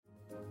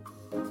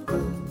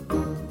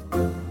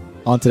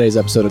On today's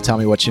episode of Tell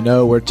Me What You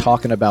Know, we're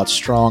talking about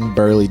strong,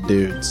 burly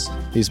dudes.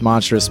 These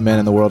monstrous men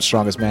in the world's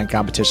strongest man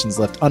competitions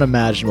lift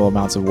unimaginable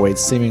amounts of weight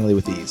seemingly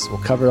with ease. We'll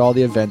cover all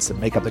the events that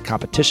make up the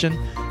competition,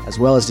 as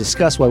well as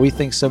discuss why we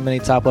think so many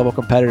top-level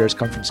competitors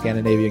come from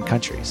Scandinavian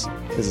countries.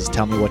 This is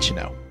Tell Me What You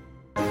Know.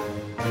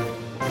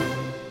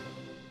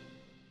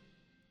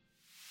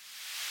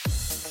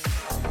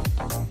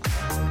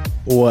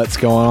 What's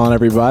going on,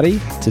 everybody?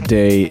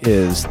 Today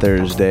is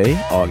Thursday,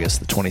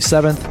 August the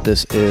 27th.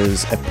 This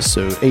is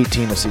episode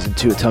 18 of season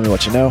 2 of Tell Me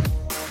What You Know.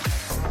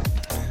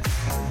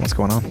 What's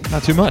going on?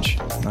 Not too much.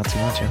 Not too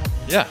much, yeah.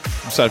 Yeah,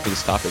 I'm excited for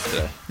this topic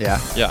today.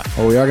 Yeah? Yeah.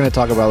 Well, we are going to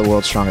talk about the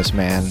world's strongest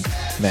men,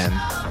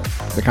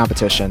 the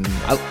competition,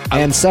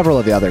 and several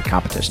of the other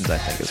competitions, I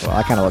think, as well.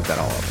 I kind of looked at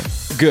all of them.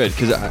 Good,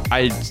 because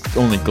I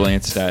only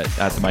glanced at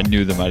them. I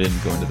knew them. I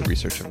didn't go into the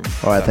research of them.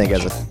 Well, I think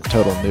as a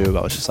total noob,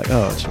 I was just like,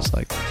 oh, it's just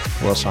like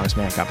world's strongest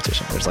man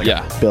competition. There's like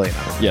a billion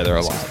of them. Yeah, there are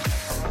a lot.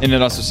 And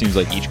it also seems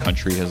like each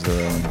country has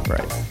their own.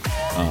 Right.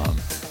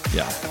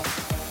 Yeah.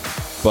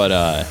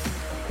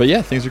 But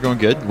yeah, things are going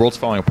good. The world's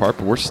falling apart,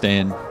 but we're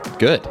staying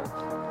good.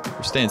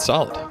 We're staying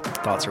solid.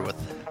 Thoughts are with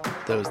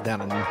those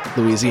down in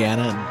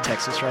Louisiana and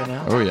Texas right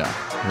now. Oh, yeah.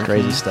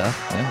 Crazy stuff.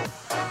 Yeah.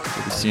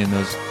 We'll be seeing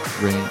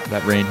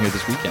that rain here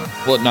this weekend.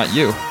 Well, not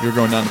you. You're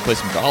going down to play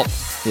some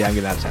golf. Yeah, I'm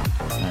getting out of town.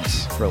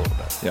 Nice. For a little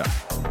bit.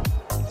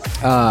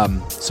 Yeah.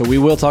 So we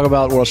will talk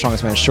about World's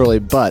Strongest Man shortly,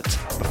 but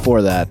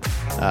before that,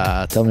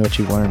 tell me what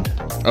you learned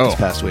this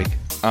past week.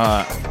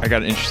 I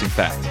got an interesting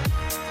fact.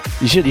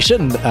 You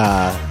shouldn't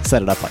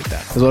set it up like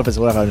that. Because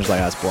what if I'm just like,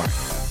 that's boring?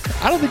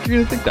 I don't think you're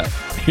going to think that.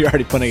 You're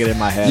already putting it in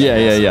my head. Yeah. I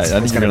It's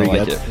think you're going to going be to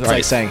like good. it. It's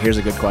like saying, here's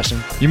a good question.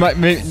 You might,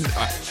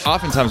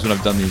 oftentimes when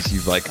I've done these,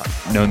 you've like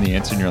known the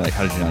answer and you're like,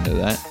 how did you not know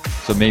that?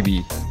 So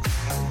maybe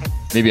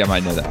I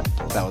might know that.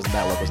 That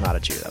look was not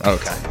at you.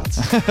 Okay.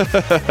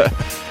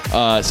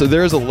 So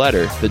there is a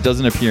letter that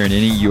doesn't appear in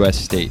any U.S.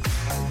 state.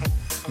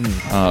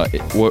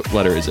 What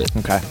letter is it?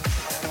 Okay.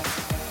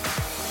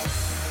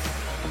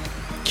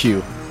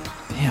 Q.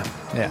 Damn.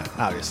 Yeah,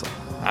 obviously.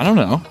 I don't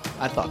know.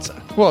 I thought so.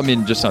 Well, I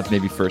mean, just on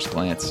maybe first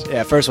glance.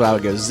 Yeah, first of all, I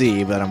would go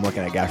Z, but I'm looking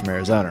at a guy from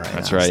Arizona right now.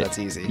 That's right. So that's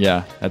easy.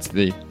 Yeah, that's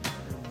the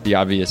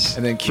obvious.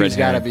 And then Q's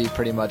got to be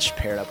pretty much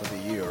paired up with a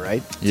U,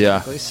 right? Yeah.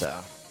 Typically, so.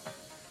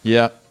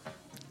 Yeah.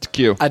 It's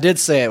Q. I did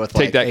say it with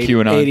Take like that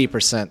Q and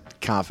 80%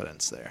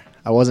 confidence there.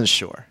 I wasn't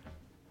sure.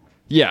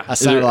 Yeah. I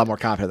sounded a lot more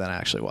confident than I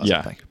actually was,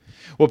 I think.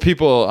 Well,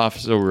 people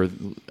also were,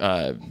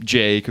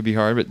 J could be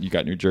hard, but you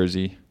got New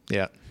Jersey.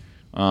 Yeah.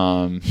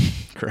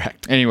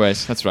 Correct.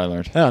 Anyways, that's what I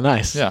learned. Oh,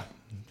 nice. Yeah.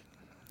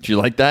 Did you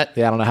like that?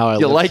 Yeah, I don't know how I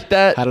lived. You like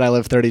that? How did I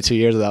live 32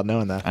 years without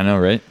knowing that? I know,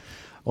 right?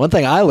 One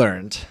thing I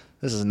learned,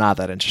 this is not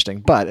that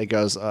interesting, but it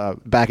goes,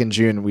 back in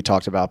June, we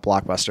talked about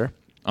Blockbuster.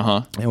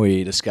 Uh-huh. And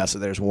we discussed that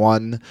there's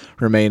one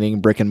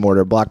remaining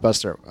brick-and-mortar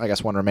Blockbuster, I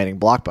guess one remaining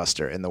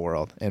Blockbuster in the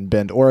world, in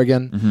Bend,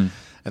 Oregon. Mm-hmm.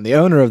 And the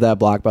owner of that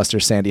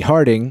Blockbuster, Sandy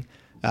Harding,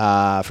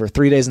 for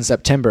 3 days in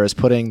September is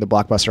putting the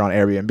Blockbuster on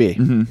Airbnb.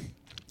 Mm-hmm.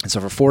 And so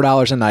for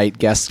 $4 a night,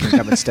 guests can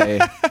come and stay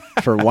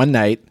for one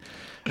night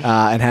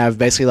and have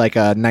basically like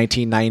a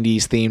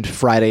 1990s themed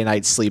Friday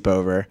night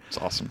sleepover. It's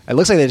awesome. It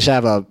looks like they just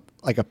have a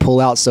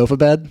pull-out sofa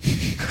bed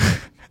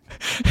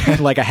and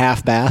like a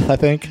half bath, I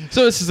think.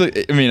 So this is,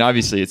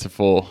 obviously it's a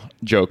full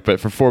joke,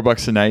 but for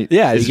 $4 a night,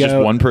 is it just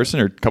one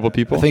person or a couple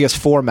people? I think it's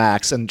 4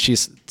 max, and she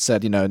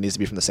said, it needs to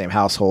be from the same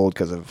household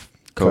because of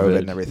COVID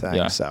and everything.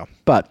 Yeah. So,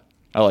 but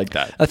I like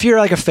that. if you're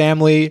like a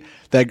family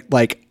that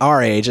like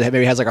our age that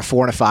maybe has like a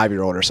 4 and a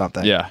 5-year-old or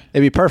something, yeah,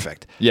 it'd be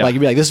perfect. Yeah, like you'd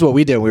be like, this is what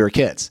we did when we were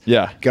kids.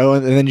 Yeah, go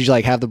and then you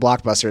like have the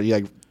Blockbuster, you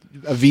like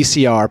a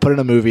VCR, put in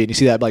a movie, and you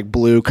see that like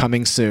blue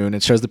coming soon.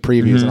 It shows the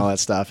previews and all that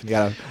stuff. And you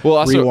gotta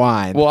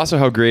rewind. Well, also,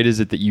 how great is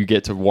it that you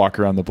get to walk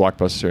around the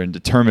Blockbuster and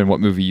determine what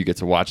movie you get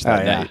to watch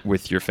that night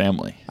with your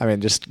family? I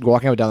mean, just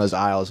walking up and down those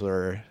aisles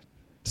were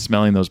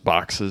smelling those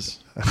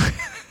boxes.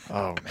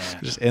 Oh man,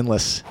 just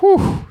endless,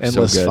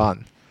 so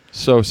fun.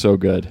 So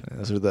good.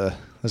 Those were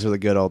the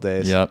good old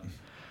days. Yep.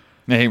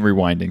 I hate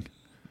rewinding.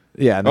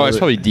 Yeah. No, it's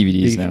probably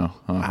DVDs now.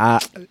 Huh?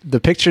 The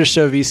pictures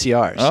show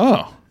VCRs.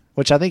 Oh.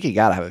 Which I think you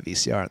gotta have a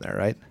VCR in there,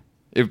 right?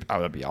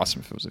 That'd be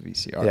awesome if it was a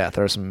VCR. Yeah,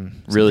 throw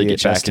some really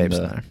VHS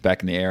get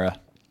back in the era.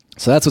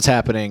 So that's what's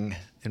happening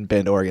in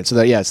Bend, Oregon. So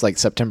it's like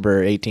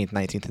September 18th,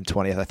 19th, and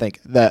 20th. I think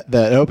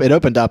it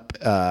opened up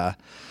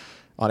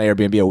on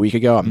Airbnb a week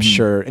ago. I'm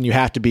sure, and you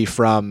have to be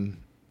from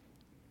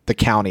the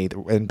county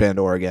in Bend,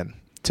 Oregon,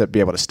 to be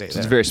able to stay there.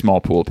 It's a very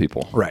small pool of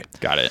people. Right.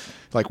 Got it.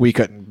 Like we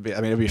couldn't be,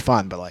 it'd be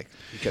fun, but like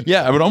you couldn't.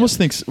 Yeah, I would almost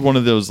think one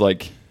of those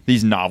like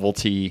these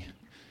novelty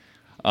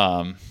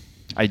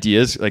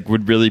ideas like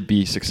would really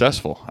be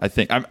successful. I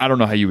think I don't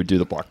know how you would do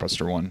the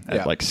Blockbuster one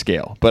at like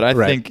scale, but I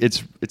think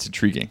it's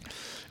intriguing.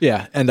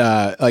 Yeah, and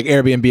like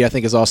Airbnb, I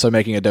think is also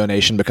making a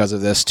donation because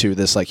of this to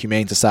this like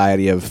Humane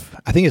Society of,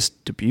 I think it's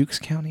Dubuque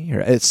County,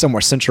 or it's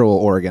somewhere central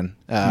Oregon,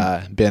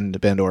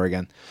 Bend,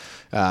 Oregon,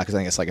 because I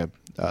think it's like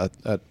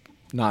a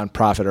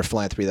nonprofit or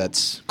philanthropy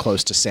that's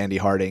close to Sandy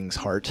Harding's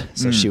heart.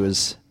 So she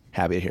was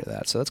happy to hear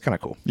that. So that's kind of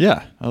cool.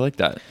 Yeah, I like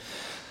that.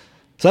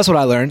 So that's what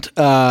I learned.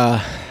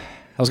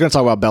 was going to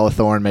talk about Bella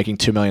Thorne making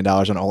 $2 million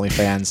on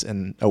OnlyFans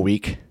in a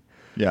week,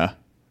 Yeah.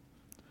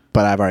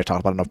 but I've already talked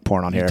about enough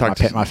porn on here.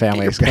 My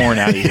family is porn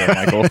out of here,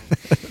 Michael.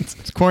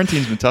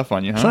 Quarantine's been tough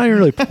on you, huh? It's not even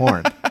really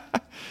porn.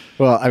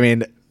 Well, I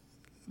mean,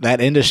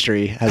 that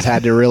industry has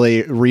had to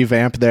really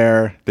revamp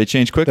their They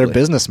change quickly. their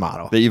business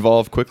model. They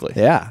evolve quickly.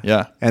 Yeah.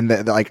 Yeah.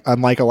 And like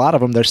unlike a lot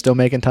of them, they're still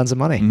making tons of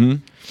money. Mm-hmm.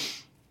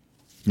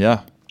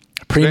 Yeah.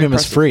 Premium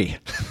is free.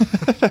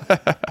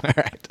 All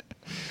right.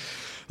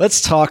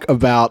 Let's talk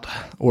about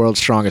World's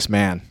Strongest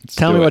Man.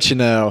 Tell me what you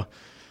know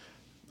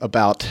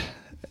about.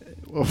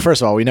 Well,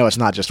 first of all, we know it's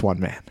not just one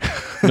man.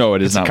 No,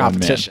 it is It's not a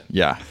competition. one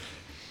man. Yeah.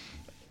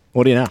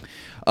 What do you know?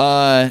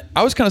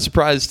 I was kind of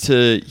surprised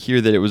to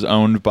hear that it was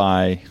owned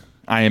by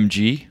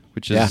IMG,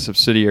 which is a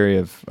subsidiary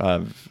of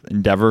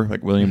Endeavor,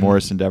 like William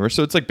Morris Endeavor.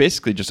 So it's like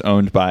basically just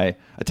owned by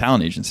a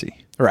talent agency.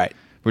 Right.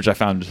 Which I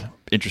found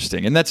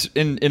interesting. And that's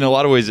in a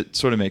lot of ways it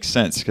sort of makes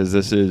sense because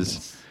this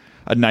is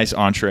a nice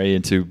entree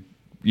into,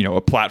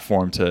 a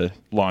platform to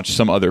launch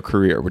some other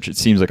career, which it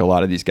seems like a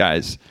lot of these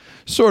guys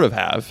sort of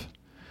have.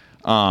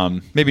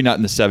 Maybe not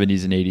in the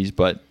 70s and 80s,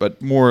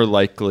 but more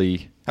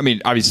likely, I mean,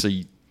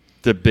 obviously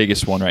the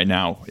biggest one right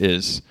now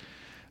is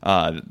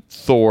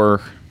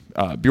Thor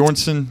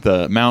Bjornsson,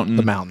 the Mountain.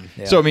 The Mountain.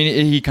 Yeah. So, I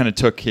mean, he kind of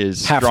took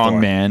his strong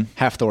man.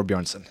 Half Thor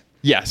Bjornsson.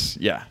 Yes,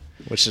 yeah.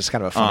 Which is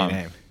kind of a funny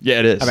name. Yeah,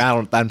 it is. I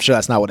mean, I'm sure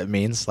that's not what it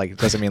means. Like, it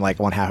doesn't mean like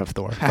one half of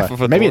Thor. Half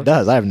of a maybe Thor? it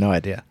does. I have no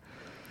idea.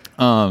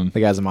 The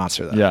guy's a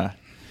monster, though. Yeah.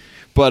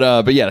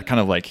 But yeah, kind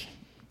of like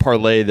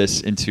parlay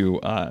this into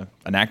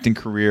an acting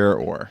career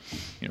or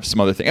some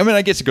other thing. I mean,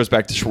 I guess it goes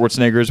back to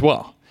Schwarzenegger as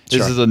well.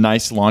 This is a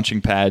nice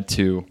launching pad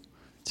to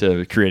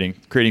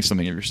creating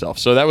something of yourself.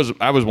 So that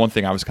was one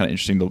thing I was kind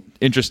of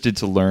interested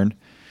to learn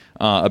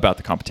about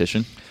the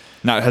competition.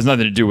 Now it has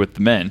nothing to do with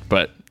the men,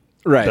 but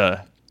right.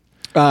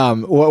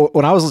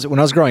 When I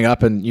was growing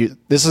up, and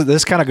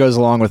this kind of goes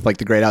along with like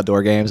the great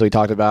outdoor games we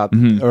talked about.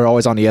 Mm-hmm. Or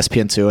always on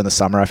ESPN2 in the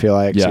summer. I feel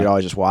like so you'd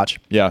always just watch.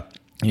 Yeah.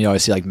 You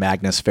always see like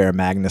Magnus Fair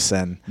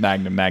Magnuson.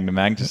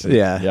 Magnuson.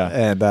 Yeah.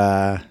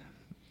 And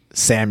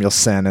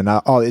Samuelson and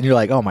all, and you're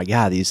like, oh my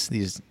god,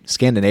 these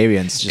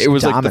Scandinavians just it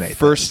was dominate. like the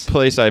first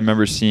place I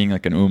remember seeing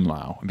like an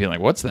umlau and being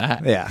like, what's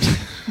that? Yeah.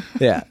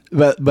 Yeah.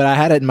 But I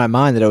had it in my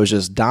mind that it was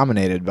just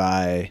dominated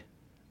by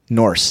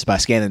Norse, by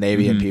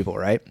Scandinavian people,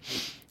 right?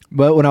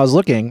 But when I was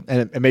looking,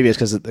 and maybe it's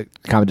because the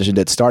competition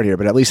did start here,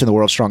 but at least in the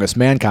World's Strongest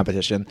Man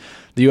competition,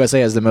 the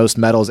USA has the most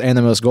medals and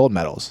the most gold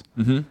medals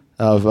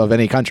of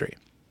any country.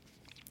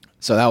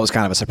 So that was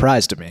kind of a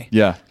surprise to me.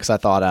 Yeah. Because I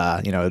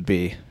thought, it'd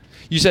be...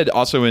 You said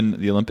also in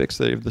the Olympics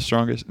they have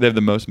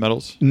the most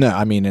medals? No,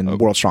 I mean in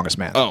World's Strongest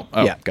Man. Oh,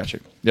 yeah. Gotcha.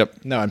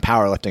 Yep. No, in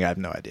powerlifting, I have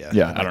no idea.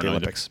 Yeah, I don't the know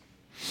Olympics.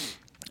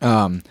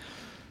 So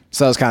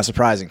that was kind of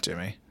surprising to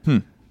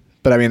me.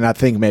 But I mean, I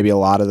think maybe a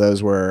lot of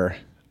those were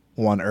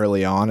won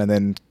early on, and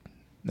then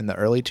in the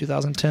early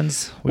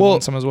 2010s, we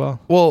won some as well.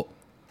 Well,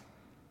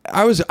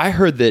 I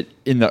heard that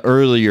in the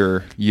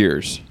earlier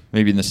years,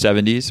 maybe in the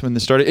 70s when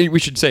this started. We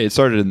should say it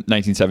started in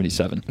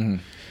 1977. It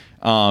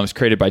was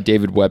created by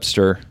David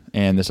Webster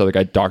and this other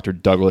guy, Dr.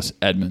 Douglas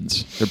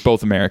Edmonds. They're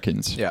both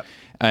Americans. Yeah.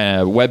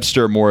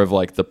 Webster more of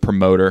like the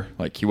promoter.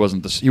 Like he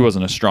wasn't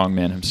a strong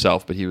man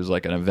himself, but he was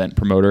like an event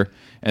promoter.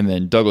 And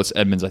then Douglas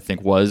Edmonds, I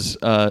think, was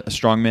a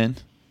strong man.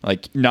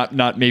 Like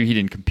not maybe he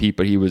didn't compete,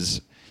 but he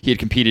had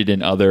competed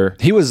in other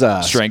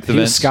strength events. He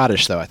was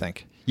Scottish though, I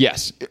think.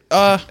 Yes.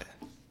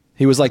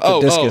 He was like the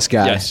discus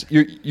guy. Yes,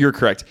 you're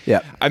correct.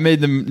 Yeah. I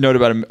made the note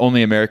about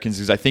only Americans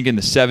because I think in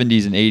the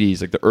 70s and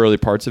 80s, like the early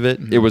parts of it,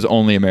 it was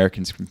only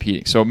Americans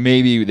competing. So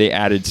maybe they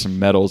added some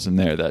medals in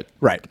there that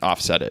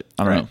offset it.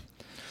 I don't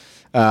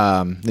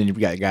know. Then you've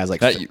got guys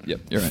like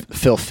you're right.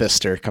 Phil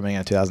Pfister coming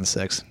in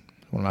 2006,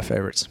 one of my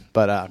favorites.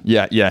 But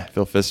yeah,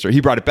 Phil Pfister.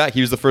 He brought it back. He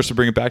was the first to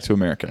bring it back to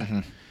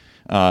America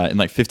in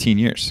like 15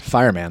 years.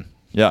 Fireman.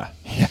 Yeah.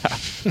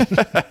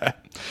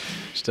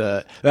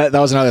 That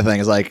was another thing.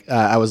 Is like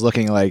I was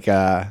looking like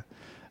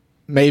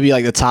maybe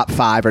like the top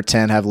 5 or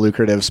 10 have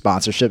lucrative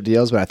sponsorship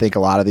deals, but I think a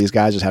lot of these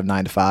guys just have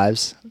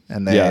 9-to-5s,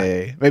 and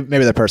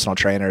maybe they're personal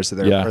trainers or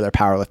they're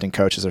powerlifting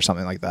coaches or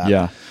something like that.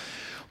 Yeah.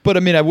 But I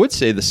mean, I would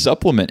say the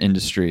supplement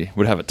industry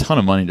would have a ton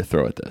of money to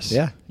throw at this.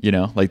 Yeah.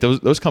 Like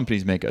those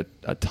companies make a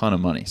ton of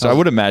money. So I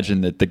would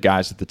imagine that the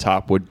guys at the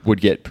top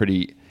would get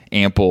pretty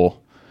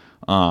ample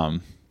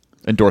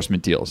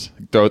endorsement deals.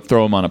 Throw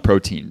them on a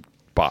protein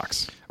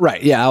box.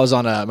 Right. Yeah. I was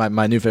on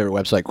my new favorite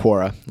website,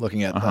 Quora,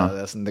 looking at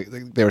this, and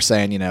they were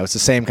saying, it's the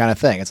same kind of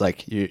thing. It's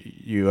like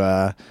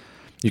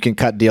you can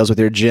cut deals with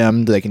your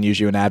gym. They can use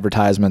you in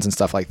advertisements and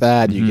stuff like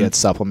that. You get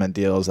supplement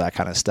deals, that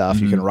kind of stuff.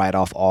 You can write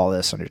off all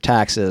this on your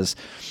taxes.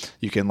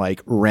 You can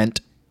like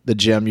rent the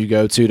gym you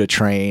go to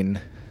train,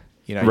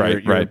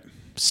 your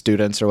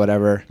students or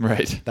whatever.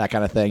 Right. That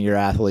kind of thing. Your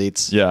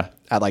athletes. Yeah.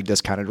 At like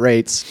discounted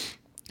rates,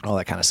 all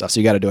that kind of stuff. So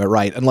you got to do it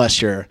right,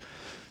 unless you're,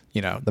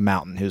 the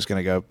Mountain who's going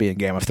to go be in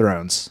Game of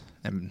Thrones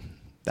and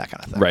that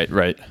kind of thing.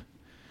 Right.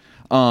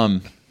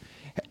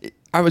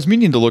 I was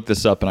meaning to look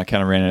this up, and I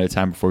kind of ran out of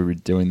time before we were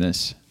doing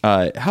this.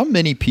 How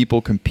many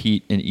people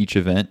compete in each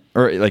event,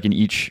 or like in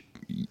each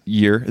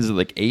year? Is it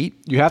like 8?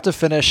 You have to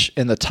finish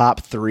in the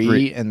top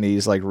three in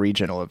these like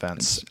regional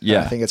events.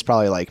 Yeah. I think it's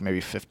probably like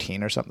maybe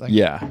 15 or something.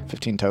 Yeah.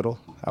 15 total,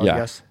 I would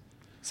guess.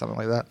 Something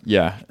like that.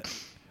 Yeah.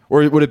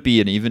 Or would it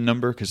be an even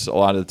number? Because a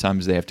lot of the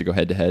times they have to go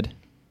head-to-head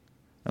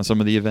on some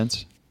of the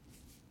events.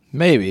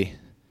 Maybe.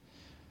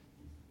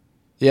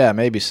 Yeah,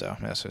 maybe so.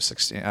 Yeah, so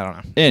 16. I don't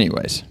know.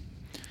 Anyways.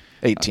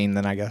 18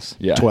 then, I guess.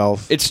 Yeah.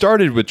 12. It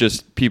started with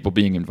just people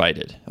being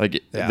invited.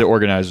 Like Yeah. the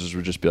organizers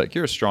would just be like,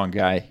 "You're a strong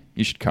guy.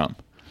 You should come."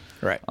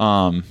 Right.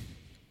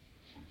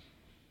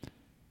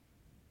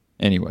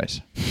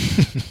 Anyways.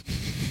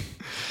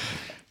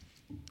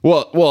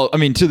 Well, I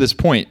mean, to this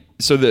point,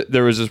 so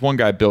there was this one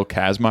guy, Bill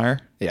Kazmaier.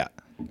 Yeah.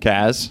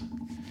 Kaz.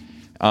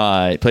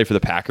 He played for the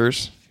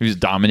Packers. He was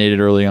dominated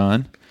early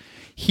on.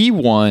 He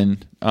won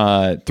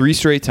 3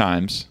 straight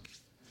times,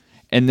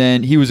 and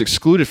then he was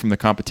excluded from the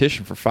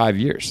competition for 5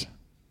 years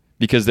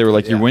because they were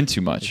like, "You win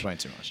too much." You win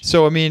too much.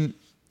 So, I mean,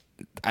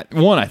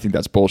 I think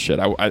that's bullshit.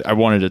 I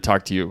wanted to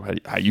talk to you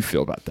how you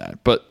feel about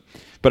that. But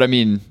I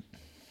mean,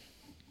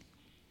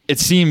 it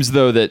seems,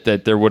 though,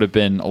 that there would have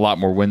been a lot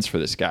more wins for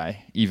this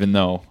guy, even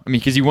though, I mean,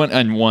 because he went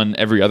and won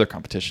every other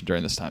competition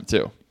during this time,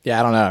 too. Yeah,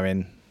 I don't know. I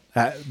mean,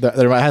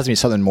 there has to be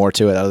something more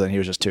to it other than he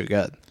was just too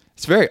good.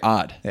 It's very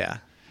odd. Yeah.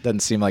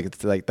 Doesn't seem like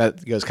it's like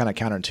that goes kind of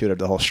counterintuitive to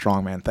the whole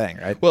strongman thing,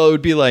 right? Well, it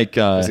would be like...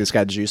 Is this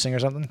guy juicing or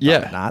something?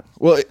 Yeah. Probably not.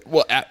 Well,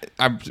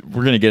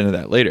 we're going to get into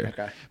that later.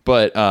 Okay.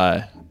 But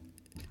that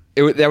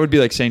would be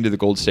like saying to the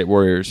Golden State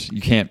Warriors,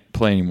 you can't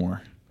play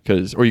anymore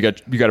or you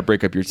got to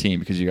break up your team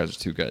because you guys are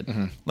too good.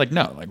 Mm-hmm. Like,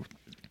 no, like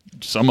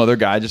some other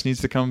guy just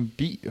needs to come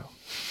beat you.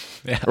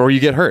 Yeah. Or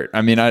you get hurt.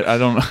 I mean, I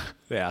don't know.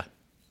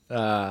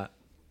 Yeah.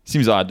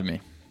 Seems odd to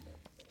me.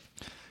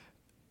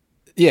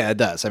 Yeah, it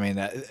does. I mean,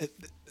 let's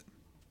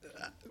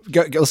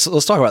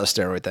talk about the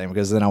steroid thing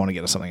because then I want to get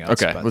into something else.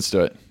 Okay, let's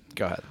do it.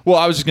 Go ahead. Well,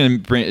 I was just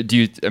going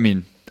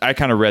to I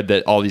kind of read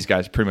that all these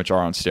guys pretty much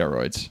are on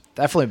steroids.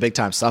 Definitely big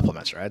time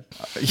supplements, right?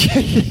 You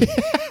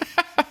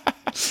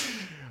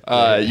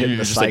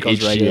just like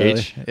HGH?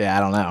 Regularly. Yeah, I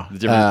don't know.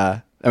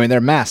 I mean,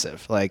 they're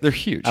massive. Like they're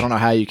huge. I don't know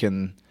how you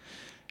can.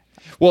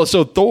 Well,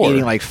 so Thor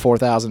eating like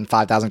 4,000,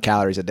 5,000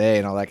 calories a day,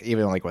 and all like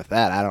even like with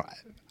that, I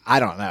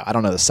don't know. I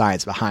don't know the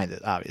science behind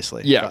it,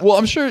 obviously. Yeah. But. Well,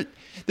 I'm sure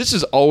this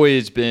has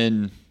always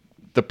been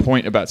the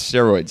point about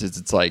steroids. Is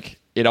it's like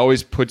it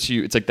always puts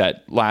you. It's like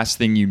that last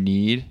thing you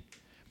need,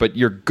 but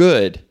you're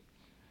good.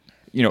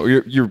 You know,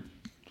 you're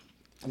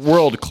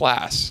world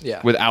class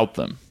without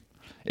them.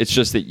 It's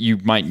just that you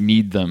might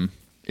need them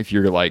if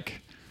you're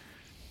like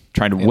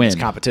trying to win this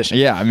competition.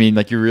 Yeah, I mean,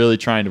 like you're really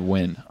trying to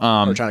win.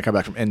 Or trying to come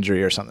back from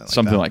injury or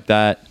something like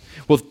that.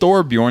 Well,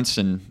 Thor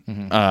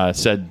Bjornsson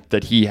said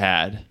that he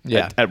had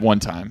at one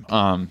time.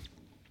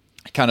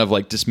 Kind of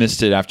like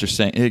dismissed it after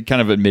saying,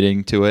 kind of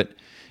admitting to it.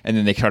 And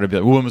then they kind of be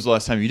like, well, when was the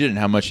last time you did it and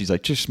how much? He's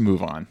like, just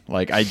move on.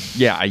 Like,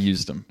 I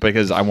used them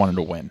because I wanted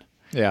to win.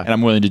 Yeah. And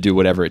I'm willing to do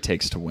whatever it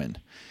takes to win.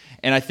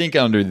 And I think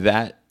under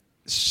that,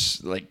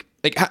 like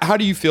how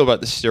do you feel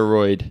about the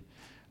steroid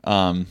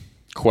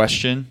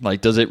question? Like,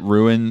 does it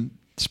ruin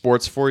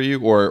sports for you?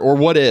 Or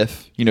what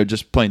if,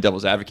 just playing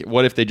devil's advocate,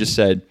 what if they just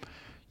said,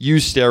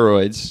 use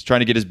steroids,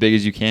 trying to get as big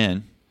as you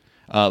can?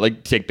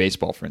 Like, take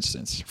baseball, for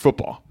instance,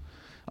 football.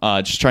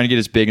 Just trying to get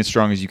as big and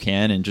strong as you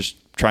can and just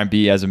try and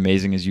be as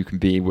amazing as you can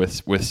be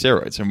with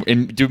steroids.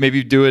 And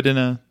maybe do it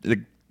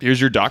here's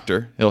your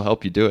doctor. He'll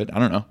help you do it. I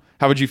don't know.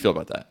 How would you feel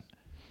about that?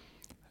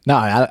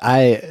 No,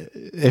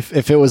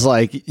 if it was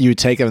like you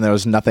take them and there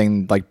was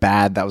nothing like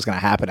bad that was going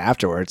to happen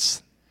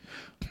afterwards,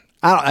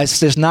 it's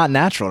just not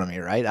natural to me,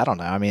 right? I don't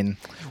know. I mean,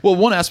 well,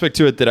 one aspect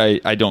to it that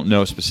I don't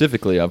know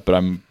specifically of, but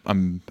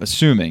I'm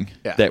assuming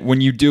that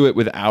when you do it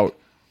without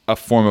a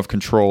form of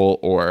control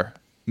or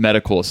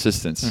medical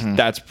assistance,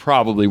 that's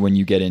probably when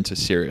you get into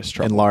serious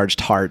trouble.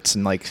 Enlarged hearts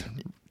and like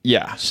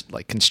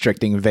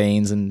constricting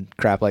veins and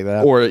crap like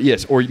that. Or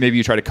maybe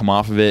you try to come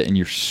off of it and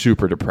you're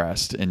super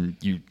depressed and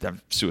you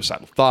have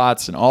suicidal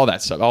thoughts and all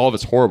that stuff. All of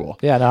it's horrible.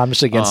 Yeah, no, I'm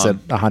just against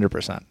it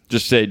 100%.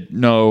 Just say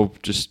no,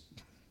 just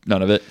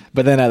none of it.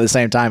 But then at the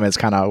same time, it's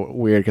kind of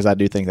weird because I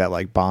do think that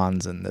like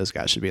Bonds and those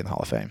guys should be in the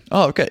Hall of Fame.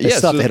 Oh, okay. It's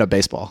stuff to hit a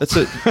baseball. That's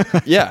it.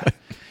 Yeah.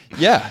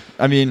 Yeah.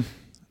 I mean,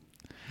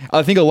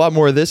 I think a lot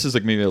more of this is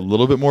like maybe a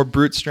little bit more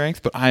brute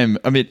strength, but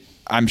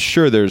I'm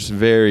sure there's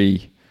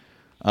very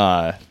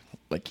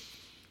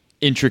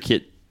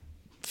intricate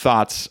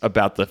thoughts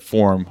about the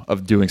form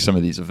of doing some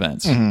of these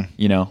events.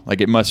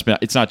 Like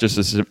it's not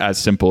just as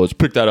simple as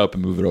pick that up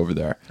and move it over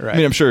there. Right. I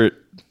mean, I'm sure,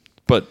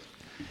 but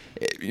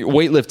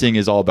weightlifting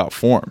is all about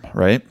form,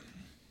 right?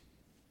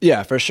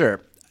 Yeah, for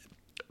sure.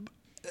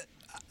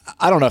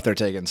 I don't know if they're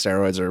taking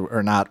steroids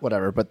or not,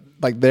 whatever, but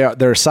like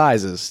their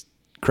size is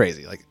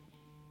crazy. Like,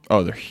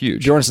 oh, they're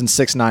huge. Jorgensen's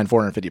 6'9",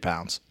 450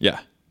 pounds. Yeah.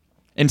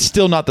 And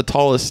still not the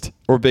tallest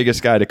or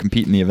biggest guy to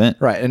compete in the event.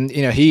 Right. And,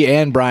 he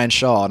and Brian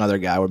Shaw, another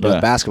guy, were both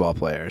basketball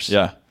players.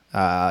 Yeah.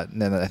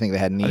 Then I think they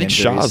had knee injuries.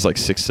 Shaw's like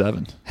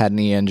 6'7". Had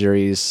knee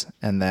injuries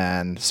and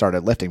then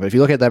started lifting. But if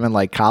you look at them in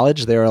like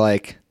college, they were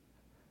like,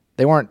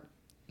 they weren't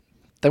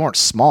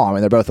small. I mean,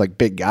 they're both like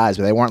big guys,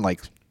 but they weren't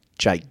like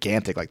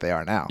gigantic like they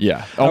are now.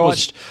 Yeah.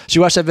 Did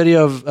you watch that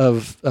video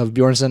of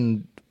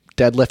Bjornsson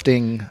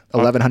deadlifting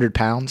 1,100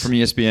 pounds? From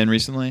ESPN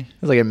recently?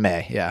 It was like in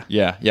May, yeah.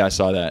 Yeah, I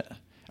saw that.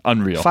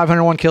 Unreal.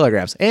 501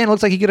 kilograms. And it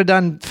looks like he could have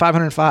done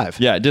 505.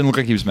 Yeah, it didn't look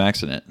like he was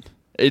maxing it.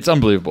 It's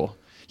unbelievable.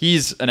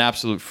 He's an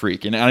absolute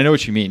freak. And I know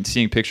what you mean.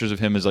 Seeing pictures of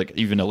him as like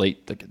even a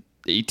late, like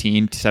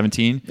 18,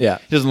 17. Yeah.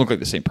 He doesn't look like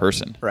the same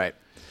person. Right.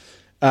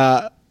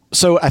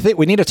 So I think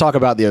we need to talk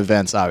about the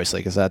events,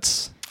 obviously, because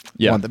that's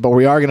one thing. But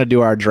we are going to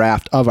do our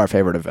draft of our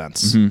favorite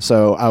events. Mm-hmm.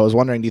 So I was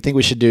wondering, do you think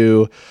we should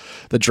do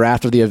the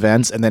draft of the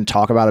events and then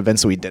talk about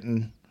events that we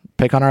didn't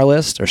pick on our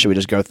list? Or should we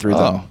just go through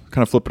them?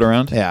 Kind of flip it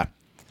around? Yeah.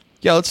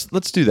 Yeah,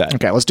 let's do that.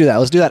 Okay, let's do that.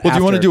 Let's do that. Well, do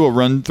you want to do a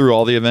run through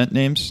all the event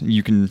names?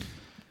 You can.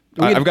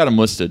 I've got them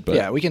listed, but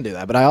yeah, we can do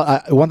that. But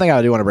I one thing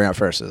I do want to bring up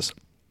first is,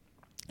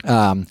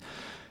 going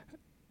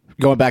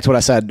back to what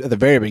I said at the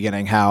very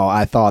beginning, how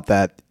I thought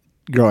that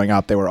growing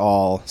up they were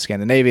all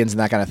Scandinavians and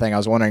that kind of thing. I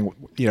was wondering,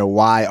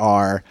 why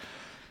are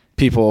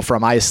people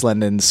from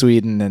Iceland and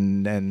Sweden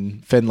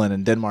and Finland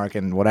and Denmark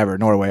and whatever,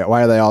 Norway,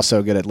 why are they all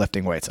so good at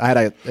lifting weights? I had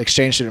an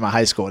exchange student in my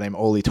high school named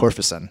Ole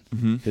Torfesen,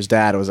 whose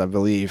dad was, I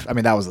believe,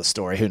 that was the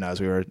story. Who knows?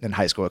 We were in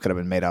high school. It could have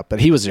been made up. But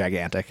he was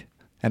gigantic.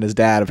 And his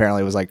dad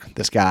apparently was like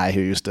this guy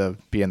who used to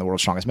be in the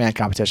World's Strongest Man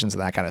competitions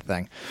and that kind of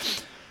thing.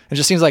 It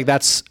just seems like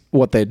that's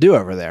what they do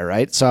over there,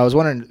 right? So I was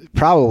wondering,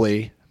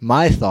 probably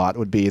my thought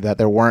would be that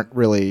there weren't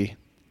really...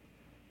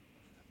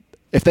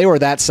 If they were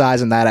that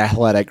size and that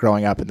athletic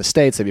growing up in the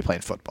States, they'd be playing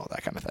football,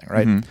 that kind of thing,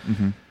 right? Mm-hmm,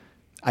 mm-hmm.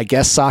 I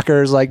guess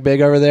soccer is like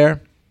big over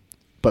there,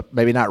 but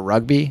maybe not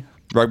rugby.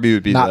 Rugby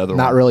would be the other one.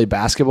 Not really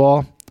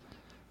basketball.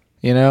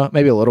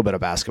 Maybe a little bit of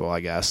basketball,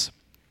 I guess.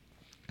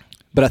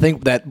 But I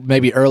think that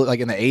maybe early, like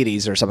in the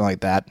 80s or something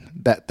like that,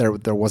 that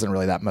there wasn't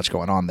really that much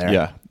going on there.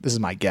 Yeah. This is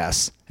my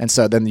guess. And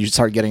so then you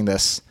start getting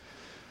this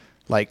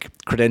like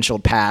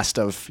credentialed past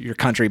of your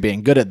country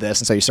being good at this,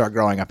 and so you start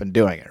growing up and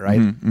doing it, right?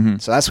 Mm-hmm, mm-hmm.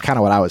 So that's kind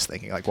of what I was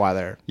thinking, like why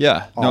they're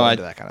all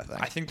into that kind of thing.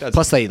 I think that's...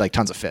 Plus they eat like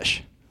tons of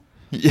fish.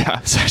 Yeah.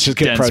 So it's just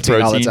good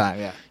protein all the time,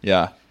 yeah.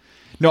 Yeah.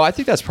 No, I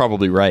think that's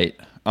probably right.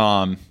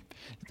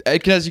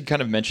 As you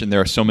kind of mentioned,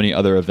 there are so many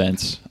other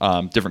events,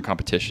 different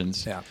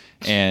competitions. Yeah.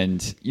 And,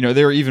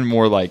 they were even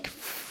more like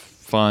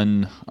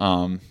fun,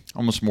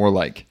 almost more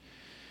like...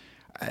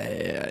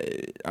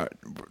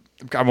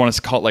 I want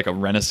to call it like a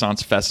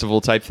Renaissance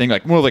festival type thing,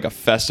 like more like a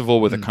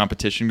festival with a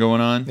competition going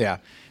on. Yeah.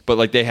 But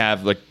like they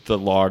have like the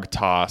log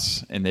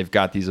toss and they've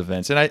got these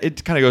events. And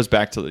it kind of goes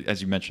back to,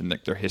 as you mentioned,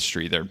 like their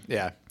history, their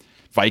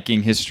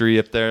Viking history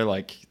up there,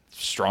 like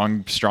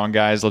strong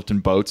guys lifting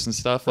boats and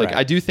stuff. Like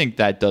I do think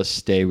that does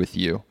stay with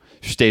you,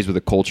 stays with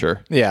the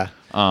culture. Yeah.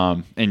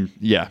 And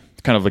yeah,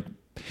 kind of like,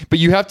 but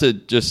you have to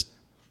just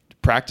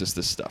practice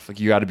this stuff. Like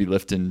you got to be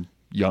lifting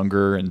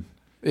younger and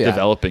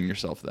developing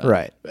yourself that.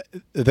 Right.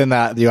 Then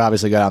that you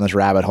obviously go down this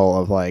rabbit hole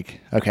of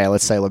like, okay,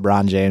 let's say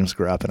LeBron James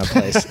grew up in a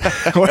place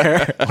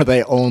where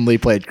they only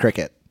played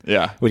cricket.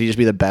 Yeah. Would he just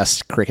be the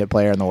best cricket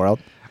player in the world?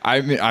 I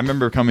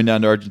remember coming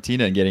down to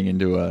Argentina and getting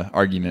into an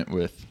argument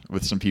with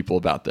some people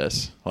about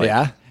this. Like,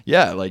 yeah?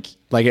 Yeah. Like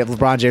if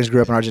LeBron James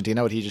grew up in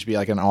Argentina, would he just be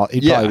like he'd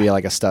probably be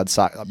like a stud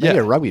soccer, maybe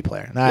a rugby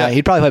player. Nah,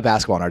 he'd probably play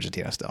basketball in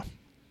Argentina still.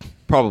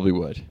 Probably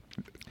would.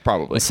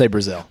 Probably. Let's say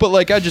Brazil. But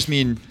like, I just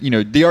mean,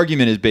 the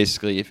argument is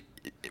basically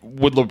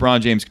would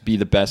LeBron James be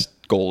the best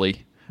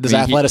goalie? Does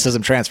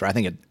athleticism transfer? I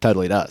think it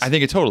totally does. I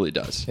think it totally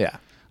does. Yeah.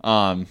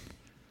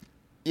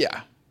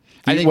 Yeah.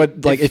 I think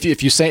if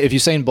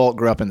Usain Bolt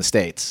grew up in the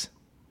States,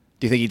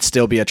 do you think he'd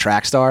still be a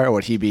track star, or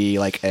would he be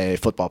like a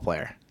football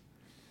player?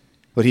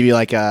 Would he be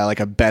like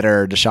a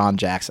better Deshaun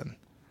Jackson?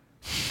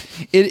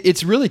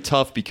 It's really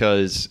tough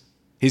because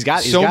he's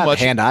got much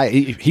hand-eye.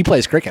 He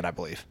plays cricket, I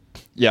believe.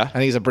 Yeah. I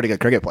think he's a pretty good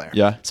cricket player.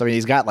 Yeah. So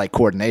he's got like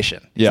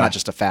coordination. He's not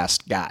just a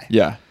fast guy.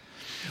 Yeah.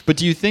 But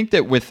do you think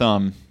that with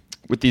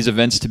these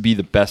events to be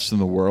the best in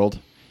the world,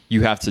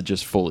 you have to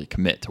just fully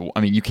commit to? I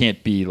mean, you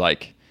can't be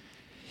like.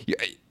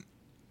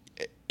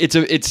 It's.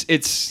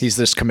 He's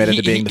just committed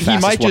to being the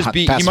fastest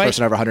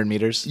person over 100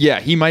 meters. Yeah,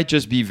 he might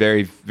just be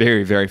very,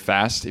 very, very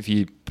fast if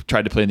he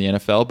tried to play in the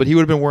NFL, but he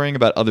would have been worrying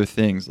about other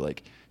things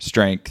like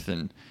strength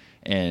and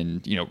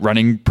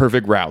running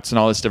perfect routes and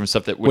all this different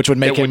stuff which would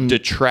make him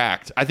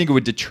detract. I think it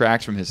would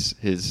detract from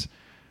his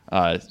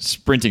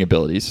sprinting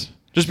abilities.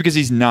 Just because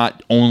he's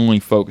not only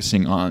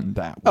focusing on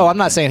that. Oh, I'm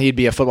not saying he'd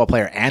be a football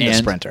player and a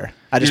sprinter.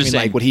 I just mean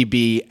like, would he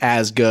be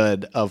as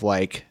good of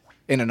like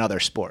in another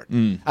sport?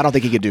 I don't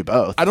think he could do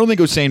both. I don't think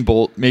Usain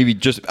Bolt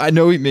I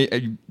know he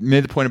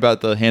made the point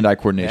about the hand-eye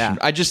coordination.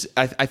 Yeah.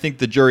 I think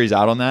the jury's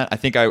out on that. I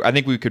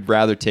think we could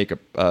rather take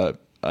an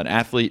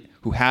athlete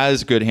who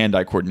has good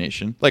hand-eye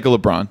coordination, like a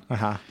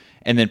LeBron,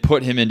 and then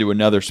put him into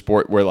another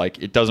sport where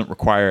like it doesn't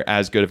require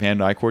as good of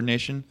hand-eye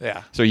coordination.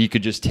 Yeah. So he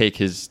could just take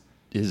his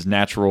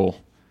natural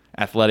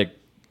athletic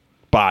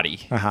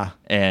body,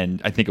 and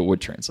I think it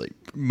would translate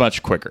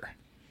much quicker.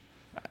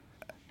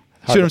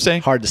 See what I'm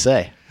saying? Hard to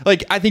say.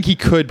 Like, I think he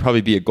could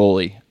probably be a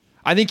goalie.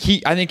 I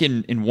think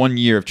in 1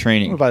 year of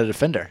training. What about a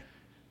defender?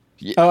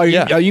 Oh,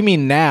 you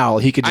mean now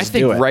he could I just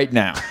think do it? right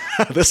now.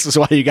 This is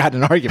why you got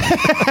in an argument.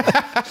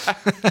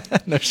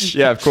 No shit.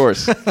 Yeah, of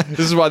course. This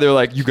is why they're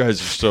like, you guys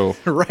are so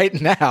Right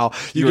now,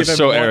 you are give him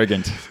so more-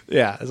 arrogant.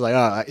 Yeah, it's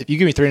like, if you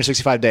give me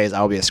 365 days,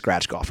 I will be a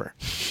scratch golfer.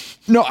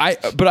 No,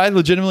 but I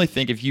legitimately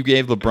think if you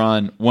gave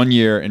LeBron 1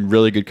 year and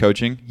really good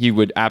coaching, he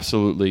would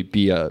absolutely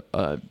be a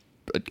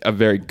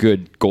very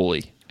good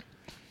goalie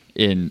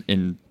in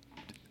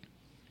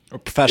A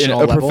professional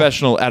a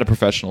level. at a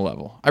professional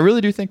level. I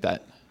really do think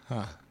that.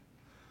 I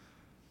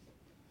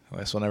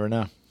guess we'll never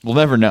know. We'll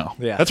never know.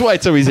 Yeah. That's why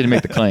it's so easy to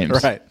make the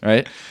claims. Right.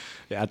 Right.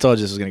 Yeah, I told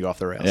you this was going to go off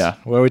the rails. Yeah.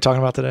 What are we talking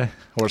about today?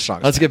 What's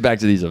strongest? Let's get back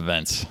to these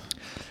events.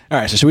 All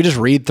right, so should we just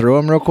read through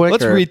them real quick?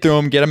 Let's or- read through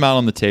them, get them out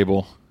on the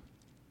table.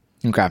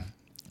 Okay.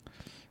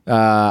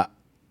 I'll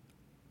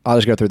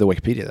just go through the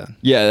Wikipedia then.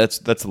 Yeah, that's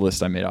the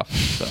list I made off.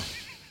 So,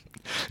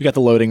 You got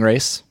the loading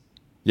race.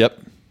 yep.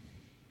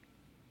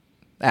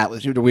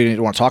 Atlas. Do we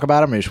want to talk about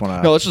them or you just want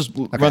to? No, let's just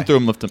run through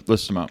them,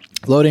 list them out.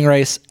 Loading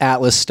race,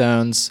 Atlas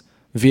stones,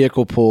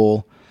 vehicle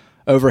pool,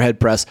 overhead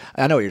press.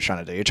 I know what you're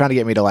trying to do. You're trying to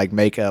get me to like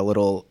make a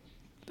little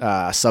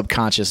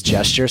subconscious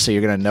gesture, so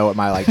you're gonna know what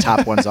my like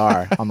top ones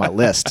are on my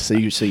list. So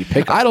you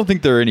pick 'em. I don't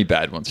think there are any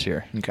bad ones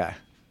here. Okay.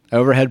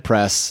 Overhead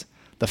press,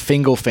 the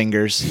Fingal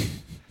fingers,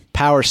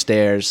 power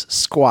stairs,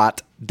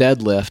 squat,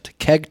 deadlift,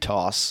 keg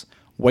toss,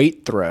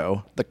 weight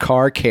throw, the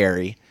car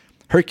carry,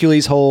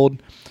 Hercules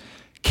hold,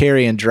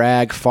 carry and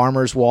drag,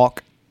 farmer's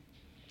walk,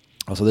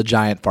 also the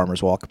giant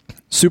farmer's walk,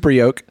 super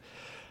yoke,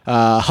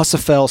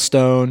 Husafel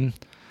stone,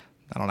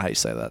 I don't know how you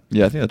say that,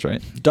 Yeah, I think that's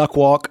right. duck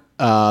walk,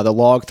 the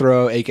log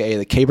throw, aka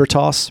the caber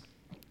toss,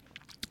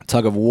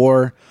 tug of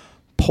war,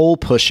 pole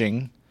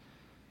pushing,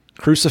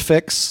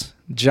 crucifix,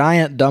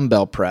 giant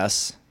dumbbell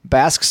press,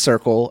 Basque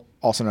circle,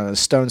 also known as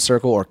stone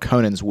circle or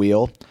Conan's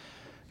wheel,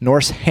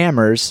 Norse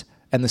hammers,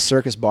 and the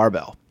circus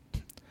barbell.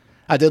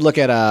 I did look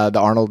at the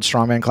Arnold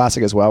Strongman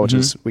Classic as well, which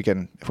is, we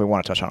can, if we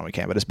want to touch on it, we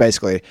can, but it's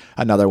basically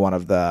another one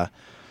of the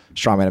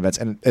strongman events,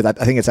 and I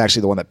think it's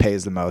actually the one that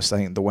pays the most. I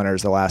think the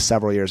winners the last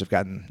several years have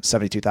gotten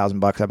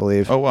 $72,000, I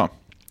believe. Oh, wow.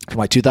 From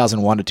like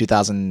 2001 to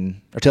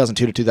 2000 or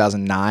 2002 to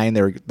 2009,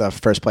 they were the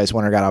first place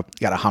winner got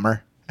a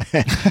Hummer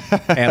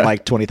and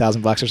like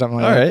 $20,000 or something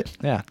like All that. right.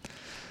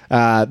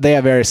 Yeah. They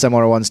have very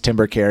similar ones: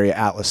 timber carry,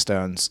 Atlas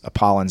stones,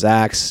 Apollon's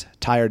axe,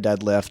 tire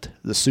deadlift,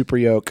 the super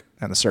yoke,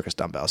 and the circus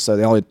dumbbell. So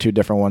the only two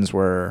different ones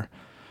were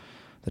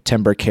the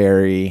timber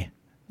carry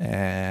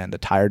and the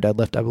tire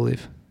deadlift, I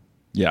believe.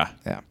 Yeah.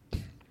 Yeah.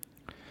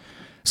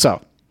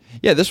 So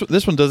Yeah, this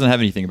one doesn't have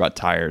anything about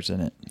tires in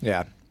it.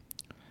 yeah,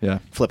 Yeah.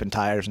 flipping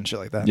tires and shit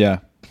like that. Yeah.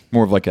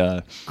 More of like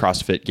a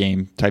CrossFit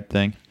game type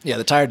thing. Yeah,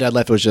 the tire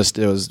deadlift was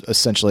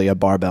essentially a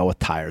barbell with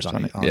tires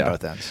on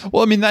both ends.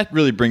 Well, I mean, that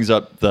really brings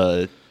up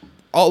a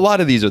lot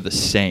of these are the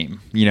same,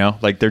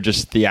 like they're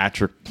just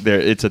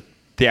it's a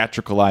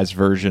theatricalized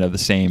version of the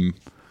same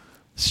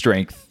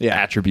strength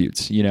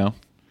attributes,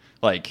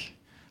 like,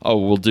 oh,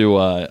 we'll do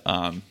a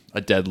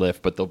deadlift,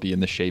 but they'll be in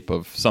the shape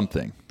of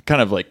something,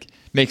 kind of like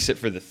makes it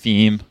for the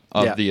theme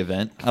of the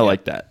event. I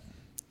like that.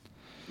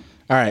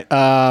 All right,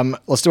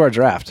 let's do our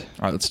draft.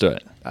 All right, let's do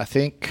it. I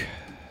think,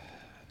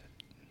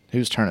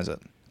 whose turn is it?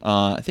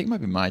 I think it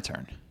might be my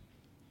turn.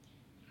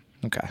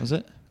 Okay. Was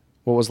it?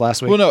 What was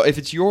last week? Well, no, if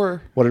it's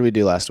your... What did we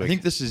do last week? I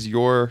think this is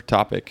your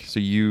topic, so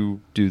you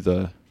do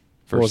the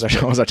first.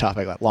 What was our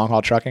topic? Like long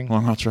haul trucking?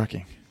 Long haul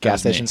trucking. That Gas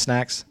was me. station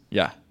snacks?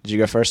 Yeah. Did you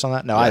go first on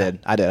that? No, Yeah.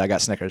 I did. I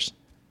got Snickers.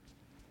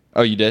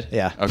 Oh, you did?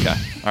 Yeah. Okay. All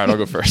right, I'll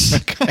go first.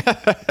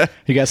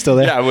 You guys still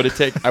there? Yeah, I would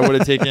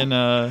have taken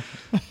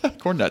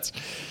corn nuts.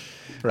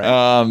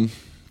 Right.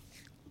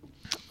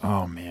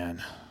 Oh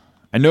man,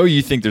 I know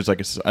you think there's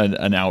like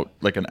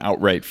an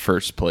outright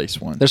first place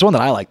one. There's one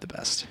that I like the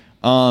best.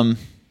 What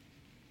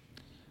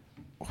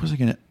was I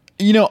gonna?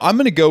 I'm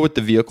gonna go with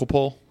the vehicle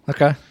pole.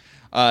 Okay.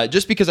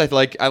 Just because I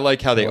like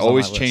how they That was on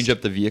always my change list.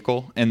 up the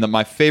vehicle, and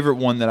my favorite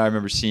one that I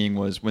remember seeing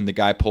was when the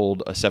guy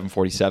pulled a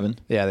 747.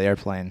 Yeah, the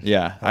airplane.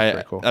 Yeah, That was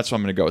pretty cool. that's why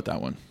I'm gonna go with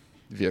that one,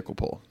 vehicle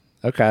pole.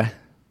 Okay.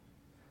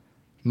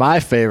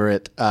 My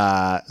favorite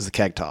is the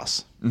keg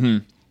toss. Mm-hmm.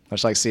 I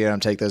just like seeing them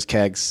take those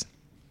kegs,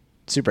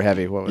 super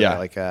heavy. What was Yeah. that?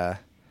 Like,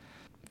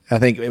 I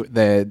think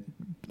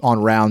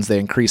on rounds they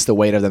increase the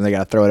weight of them. They got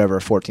to throw it over a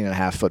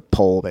 14.5-foot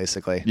pole,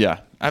 basically. Yeah,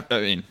 I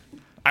mean,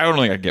 I don't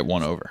think I could get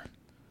one over.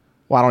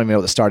 Well, I don't even know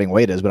what the starting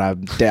weight is, but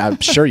I'm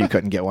sure you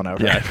couldn't get one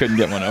over. Yeah, I couldn't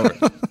get one over.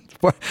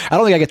 I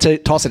don't think I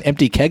could toss an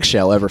empty keg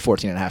shell over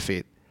 14.5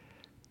 feet.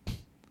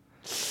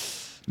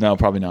 No,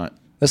 probably not.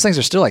 Those things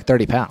are still like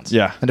 30 pounds.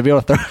 Yeah. And to be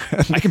able to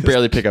throw... I can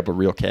barely pick up a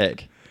real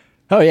keg.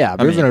 Oh, yeah.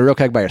 I Moving mean, a real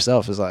keg by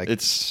yourself is like...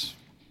 It's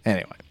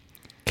Anyway.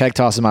 Keg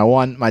toss is my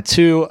one. My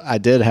two, I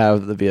did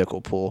have the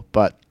vehicle pool,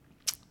 but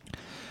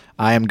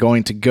I am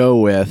going to go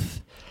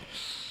with...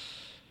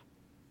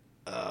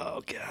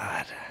 Oh,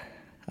 God.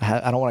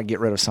 I don't want to get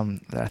rid of some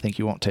that I think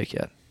you won't take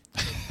yet.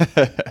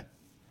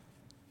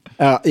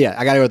 Yeah,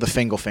 I got to go with the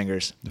Fingal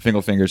fingers. the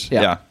Fingal fingers.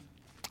 Yeah. Yeah,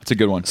 it's a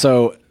good one.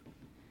 So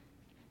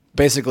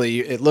basically,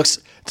 it looks,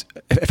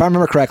 if I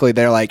remember correctly,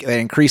 they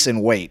increase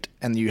in weight,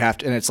 and you have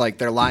to, and it's like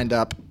they're lined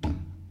up,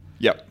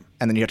 Yep.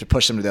 and then you have to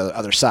push them to the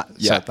other side.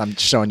 Yeah. So I'm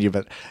showing you,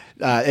 but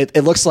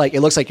it looks like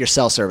your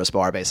cell service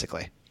bar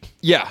basically.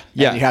 Yeah,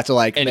 yeah. And you have to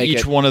like and make each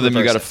it one of them you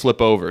got to reverse it.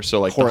 flip over. So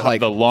like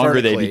the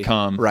longer they vertically,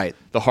 become, right,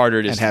 the harder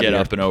it is and to get heavier.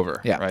 up and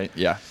over. Yeah. Right.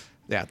 Yeah.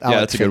 Yeah, Yeah,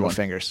 that's a good one.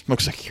 Fingers.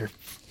 Looks like your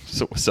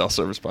cell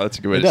service bar. That's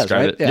a good way It to does,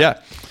 describe right? it.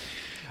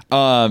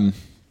 Yeah.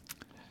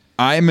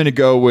 I'm going to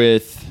go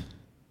with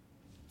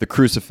the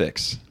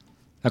crucifix.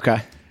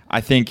 Okay.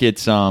 I think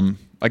it's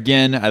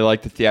again, I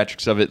like the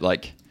theatrics of it.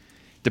 Like,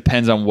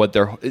 depends on what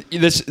they're.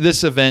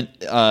 This event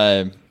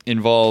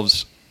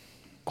involves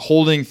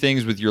holding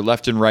things with your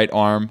left and right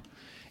arm,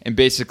 and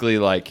basically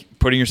like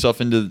putting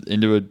yourself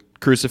into a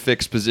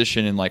crucifix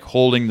position and like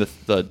holding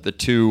the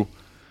two.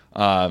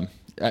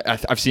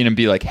 I've seen them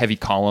be like heavy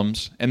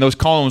columns, and those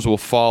columns will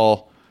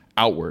fall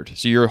outward,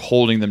 so you're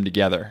holding them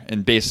together.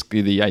 And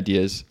basically, the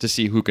idea is to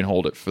see who can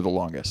hold it for the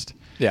longest.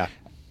 Yeah.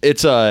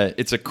 It's a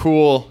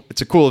cool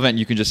event.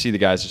 You can just see the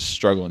guys just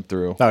struggling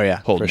through. Oh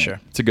yeah, holding for it.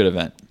 sure. It's a good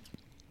event.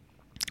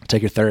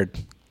 Take your third.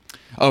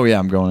 Oh yeah,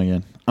 I'm going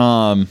again.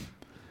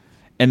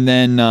 And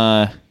then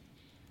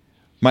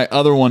my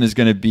other one is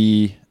going to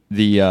be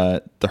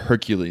the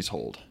Hercules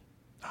hold.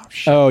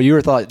 Oh,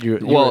 you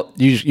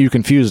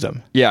confused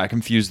them. Yeah, I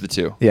confused the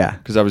two. Yeah.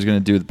 because I was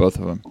going to do both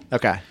of them.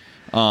 Okay.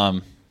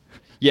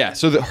 Yeah,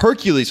 so the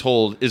Hercules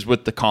hold is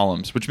with the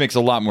columns, which makes a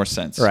lot more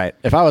sense. Right.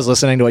 If I was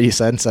listening to what you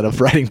said instead of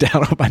writing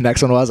down what my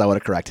next one was, I would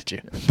have corrected you.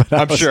 But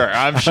I'm sure,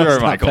 I was Michael.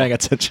 not paying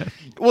attention.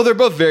 Well, they're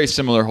both very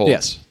similar holds.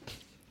 Yes.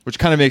 Which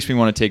kind of makes me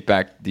want to take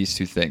back these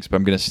two things, but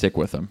I'm going to stick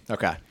with them.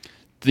 Okay.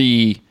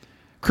 The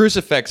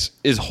crucifix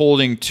is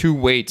holding two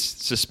weights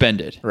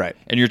suspended. Right.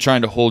 And you're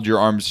trying to hold your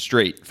arms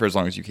straight for as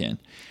long as you can.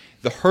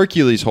 The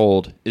Hercules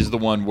hold is the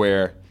one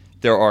where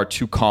there are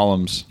two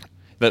columns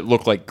that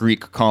look like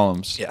Greek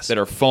columns that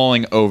are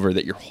falling over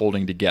that you're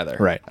holding together.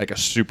 Right. Like a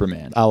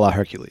Superman. A la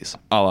Hercules.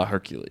 A la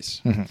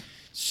Hercules. Mm-hmm.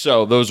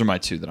 So those are my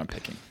two that I'm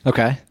picking.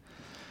 Okay.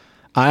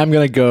 I'm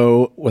going to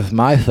go with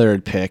my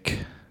third pick,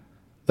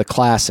 the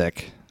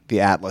classic,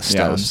 the Atlas stones.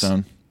 The Atlas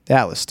stone. The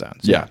Atlas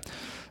stones. Yeah.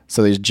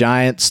 So these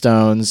giant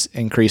stones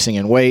increasing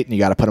in weight, and you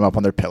got to put them up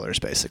on their pillars,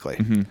 basically.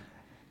 Mm-hmm.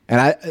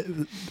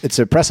 And it's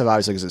impressive,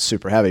 obviously, because it's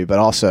super heavy, but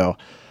also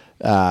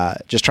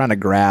just trying to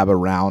grab a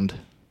round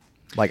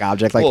like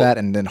object like that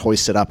and then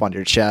hoist it up onto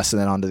your chest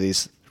and then onto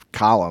these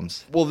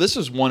columns. Well, this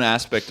is one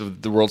aspect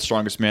of the World's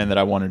Strongest Man that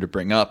I wanted to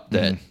bring up,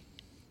 that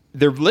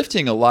they're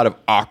lifting a lot of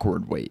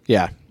awkward weight.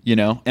 Yeah. You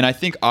know, and I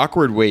think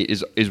awkward weight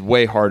is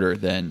way harder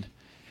than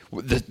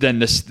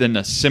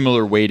a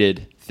similar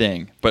weighted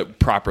thing, but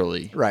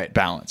properly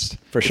balanced.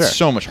 For sure. It's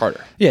so much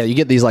harder. Yeah, you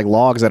get these like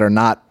logs that are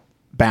not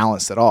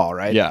balanced at all,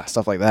 right? Yeah.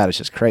 Stuff like that. It's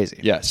just crazy.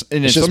 Yes. And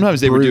then It's just sometimes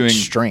they were brute doing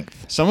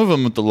strength. Some of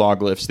them with the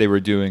log lifts, they were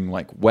doing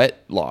like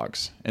wet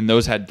logs, and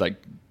those had like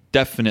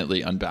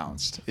definitely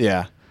unbalanced.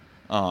 Yeah.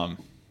 So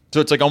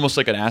it's like almost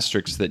like an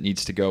asterisk that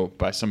needs to go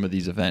by some of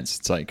these events.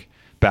 It's like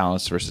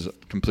balanced versus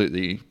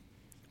completely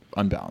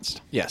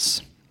unbalanced.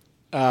 Yes.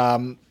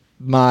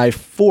 My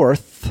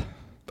fourth.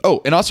 Oh,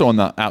 and also on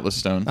the Atlas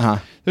stone,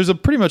 there's a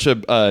pretty much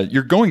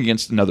you're going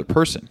against another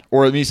person,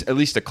 or at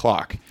least a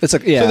clock. So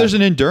there's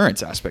an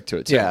endurance aspect to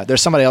it too. Yeah, there's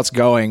somebody else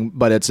going,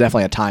 but it's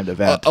definitely a timed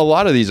event. A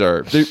lot of these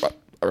are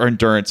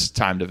endurance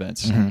timed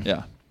events. Mm-hmm.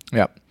 Yeah.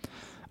 Yep.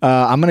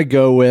 I'm gonna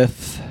go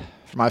with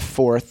for my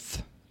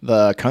fourth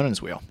the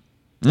Conan's wheel,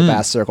 the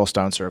fast circle,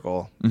 stone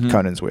circle,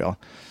 Conan's wheel,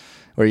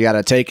 where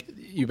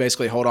you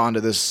basically hold on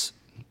to this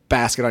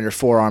basket on your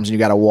forearms and you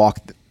got to walk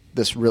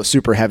this real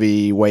super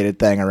heavy weighted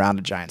thing around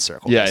a giant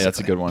circle. Yeah,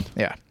 that's a good one.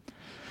 Yeah.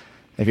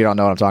 If you don't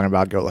know what I'm talking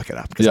about, go look it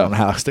up because I don't know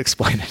how else to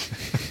explain it.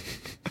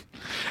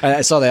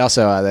 I saw they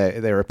also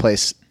they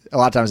replace a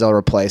lot of times they'll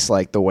replace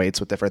like the weights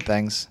with different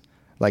things.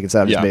 Like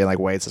instead of just being like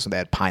weights, that's when they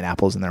had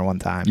pineapples in there one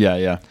time. Yeah,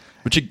 yeah.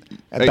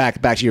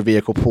 But back to your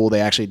vehicle pool,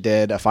 they actually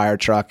did a fire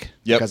truck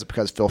because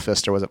Phil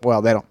Pfister was I don't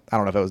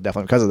know if it was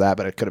definitely because of that,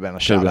 but it could have been a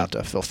shout out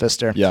to Phil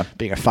Pfister. Yeah,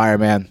 being a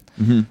fireman,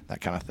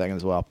 that kind of thing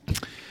as well.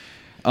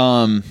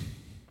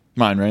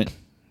 Mine, right? Did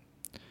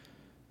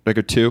I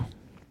go two?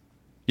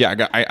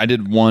 Yeah, I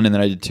did one and then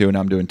I did two, and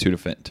now I'm doing two to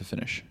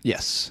finish.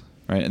 Yes.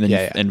 Right, and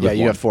then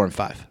you have 4 and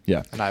 5.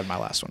 Yeah, and I have my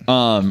last one.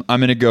 I'm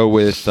gonna go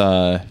with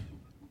Tug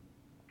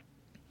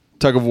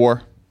of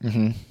War.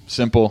 Mm-hmm.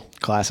 Simple,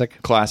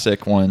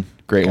 classic one,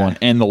 great one,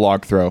 and the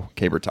log throw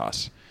caber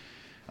toss.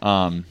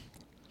 What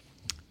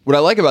I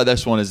like about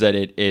this one is that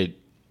it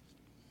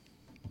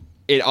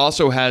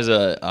also has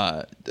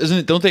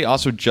don't they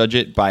also judge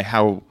it by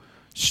how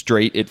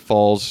straight it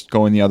falls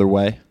going the other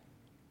way?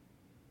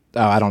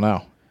 Oh, I don't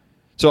know.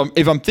 So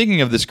if I'm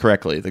thinking of this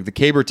correctly, like the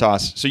caber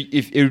toss, so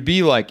if it would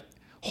be like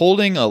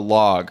holding a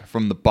log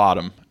from the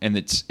bottom and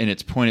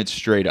it's pointed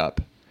straight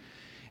up,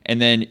 and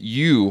then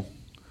you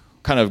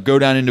kind of go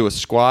down into a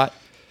squat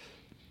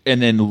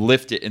and then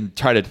lift it and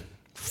try to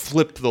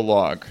flip the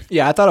log.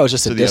 Yeah, I thought it was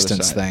just a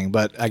distance thing,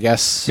 but I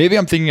guess maybe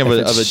I'm thinking of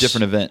a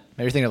different event.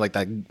 Maybe you're thinking of like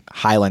the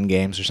Highland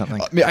Games or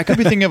something. I could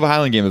be thinking of a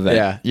Highland Game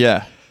event.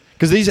 Yeah.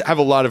 Because these have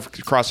a lot of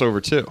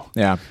crossover too.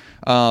 Yeah.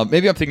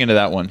 Maybe I'm thinking of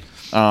that one.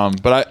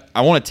 But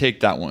I want to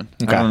take that one.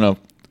 Okay. I don't know.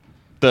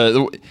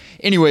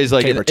 Anyways,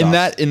 like Paper in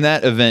toss.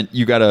 that event,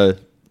 you gotta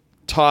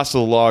toss the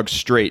log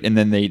straight, and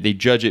then they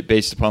judge it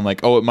based upon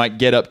like, oh, it might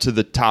get up to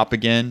the top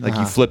again. Like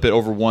you flip it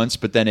over once,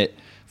 but then it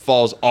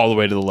falls all the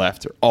way to the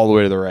left or all the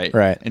way to the right.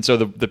 Right. And so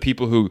the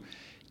people who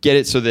get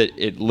it so that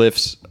it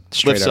lifts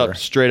Straight over. up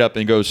straight up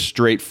and goes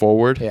straight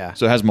forward. Yeah.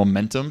 So it has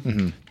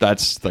momentum.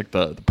 That's like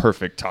the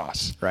perfect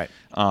toss. Right.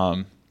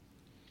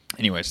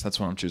 Anyways, that's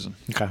what I'm choosing.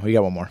 Okay, we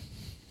got one more.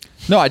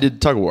 No, I did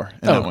tug of war.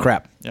 in that one.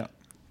 Crap. Yeah.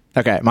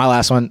 Okay, my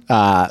last one,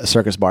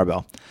 circus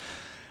barbell.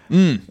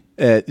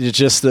 It's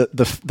just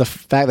the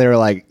fact they were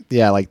like,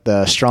 like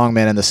the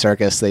strongmen in the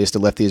circus, they used to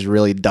lift these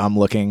really dumb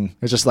looking,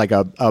 it's just like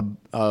a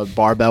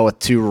barbell with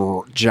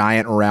two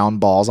giant round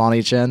balls on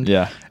each end.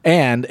 Yeah.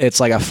 And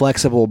it's like a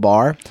flexible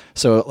bar.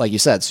 So like you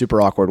said,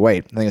 super awkward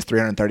weight. I think it's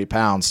 330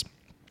 pounds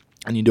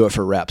and you do it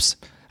for reps.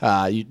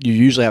 You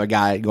usually have a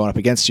guy going up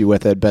against you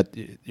with it, but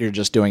you're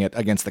just doing it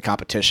against the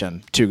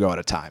competition, 2 go at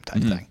a time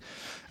type thing.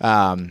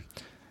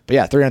 But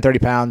yeah, 330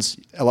 pounds.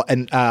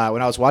 And when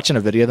I was watching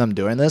a video of them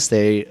doing this,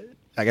 I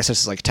guess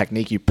this is like a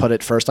technique. You put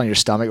it first on your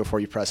stomach before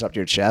you press it up to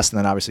your chest, and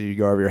then obviously you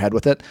go over your head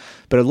with it.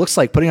 But it looks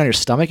like putting it on your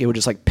stomach, it would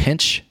just like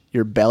pinch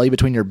your belly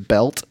between your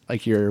belt,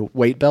 like your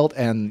weight belt,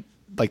 and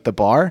like the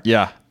bar.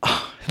 Yeah.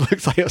 It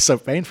looks like it was so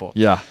painful.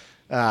 Yeah.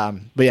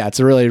 But yeah, it's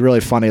a really, really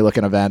funny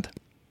looking event.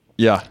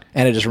 Yeah.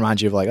 And it just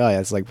reminds you of like, oh yeah,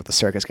 it's like what the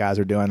circus guys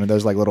are doing, and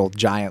those like little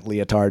giant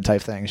leotard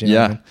type things. You know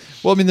what I mean?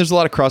 Well, I mean, there's a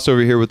lot of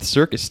crossover here with the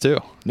circus too.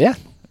 Yeah.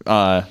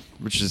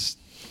 Which is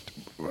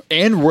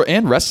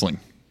and wrestling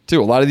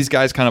too. A lot of these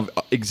guys kind of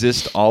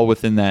exist all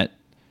within that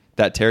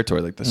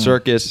territory. Like the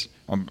circus,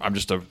 I'm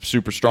just a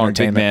super strong big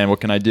Entertainment. man. What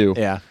can I do?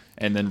 Yeah.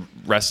 And then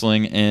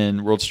wrestling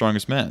and World's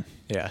Strongest Man.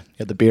 Yeah. You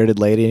got the bearded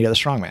lady and you got the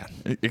strong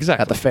man.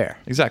 Exactly. At the fair.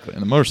 Exactly.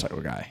 And the motorcycle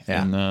guy.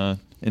 Yeah.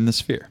 In the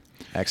Sphere.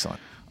 Excellent.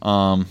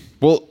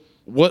 Well,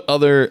 what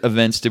other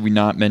events did we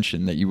not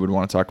mention that you would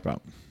want to talk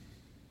about?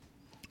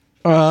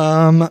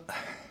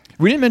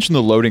 We didn't mention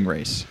the loading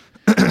race,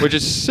 which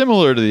is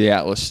similar to the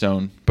Atlas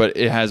Stone, but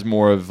it has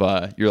more of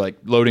you're like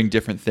loading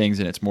different things,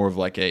 and it's more of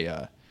like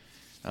a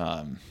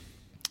I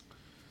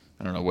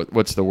don't know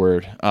what's the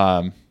word,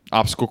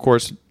 obstacle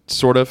course,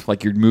 sort of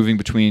like you're moving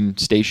between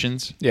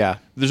stations. Yeah.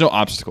 There's no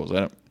obstacles.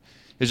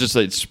 It's just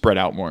like it's spread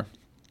out more,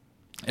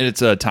 and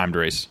it's a timed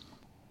race.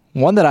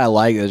 One that I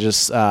like is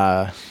just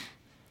I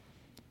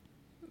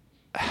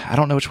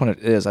don't know which one it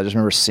is. I just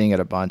remember seeing it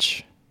a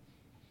bunch.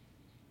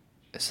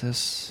 Is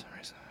this?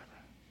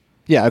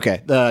 Yeah,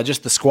 okay.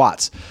 Just the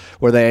squats,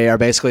 where they are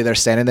basically they're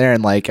standing there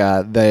and like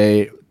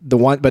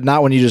but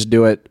not when you just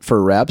do it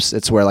for reps.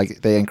 It's where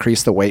like they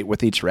increase the weight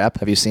with each rep.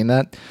 Have you seen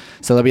that?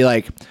 So they'll be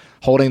like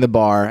holding the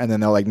bar, and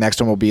then they'll like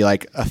next one will be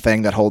like a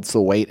thing that holds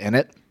the weight in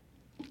it,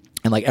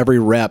 and like every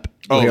rep,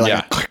 you'll hear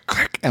like a click,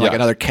 click, and like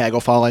another keg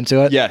will fall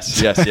into it. Yes.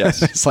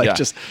 It's like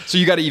just so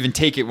you got to even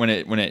take it when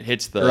it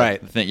hits the Right.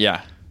 the thing.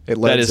 Yeah, it that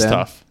loads is in.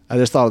 tough. I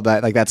just thought of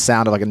that like that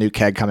sound of like a new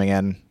keg coming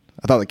in.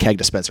 I thought the keg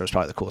dispenser was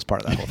probably the coolest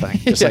part of that whole thing.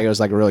 Just like it was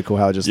like really cool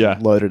how it just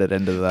loaded it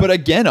into the. But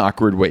again,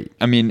 awkward weight.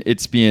 I mean,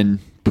 it's being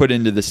put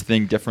into this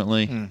thing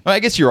differently. Well, I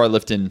guess you are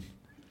lifting.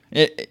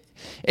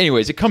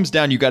 Anyways, it comes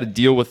down. You got to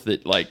deal with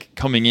it like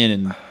coming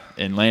in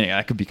and landing.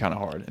 That could be kind of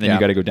hard, and then you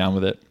got to go down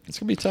with it. It's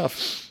gonna be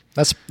tough.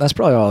 That's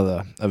probably all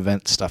the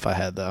event stuff I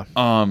had though.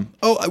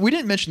 We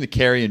didn't mention the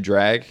carry and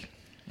drag.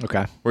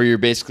 Okay. Where you're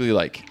basically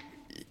like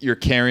you're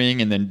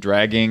carrying and then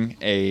dragging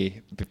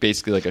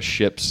basically like a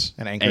ship's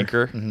An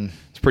anchor. Mm-hmm.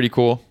 It's pretty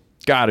cool.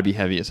 Got to be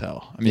heavy as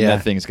hell. I mean,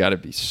 that thing's got to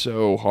be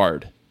so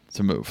hard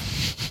to move.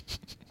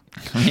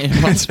 I mean,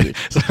 it must be.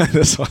 So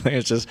this one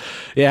is just,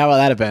 how about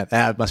that event?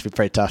 That must be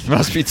pretty tough. It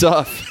must be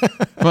tough.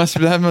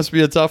 That must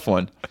be a tough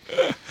one.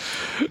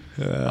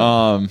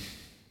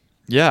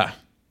 Yeah.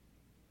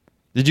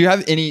 Did you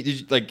have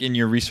any, like in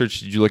your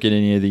research, did you look at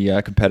any of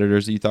the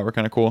competitors that you thought were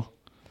kind of cool?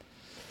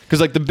 Because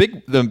like the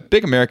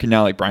big American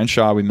now, like Brian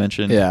Shaw, we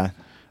mentioned. Yeah.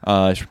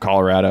 He's from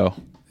Colorado.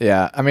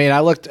 Yeah. I mean, I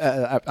looked,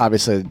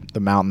 obviously the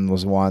mountain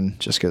was one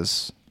just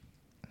because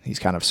he's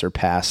kind of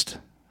surpassed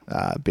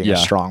being a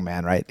strong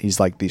man, right? He's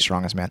like the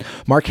strongest man.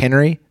 Mark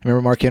Henry,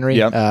 remember Mark Henry?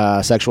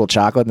 Yep. Sexual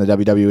Chocolate in the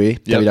WWE,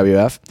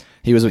 WWF.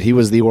 He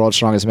was the world's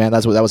strongest man.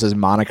 That was his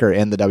moniker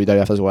in the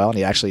WWF as well, and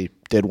he actually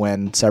did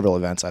win several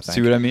events, I think.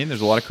 See what I mean?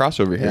 There's a lot of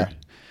crossover here.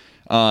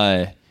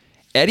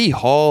 Eddie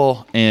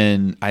Hall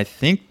and I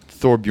think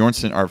Thor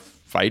Bjornsson are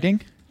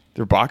fighting.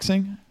 They're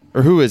boxing?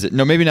 Or who is it?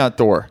 No, maybe not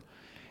Thor.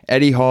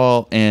 Eddie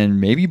Hall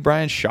and maybe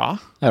Brian Shaw.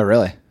 Oh,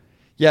 really?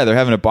 Yeah, they're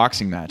having a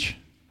boxing match.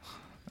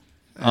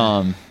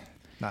 Not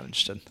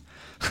interested.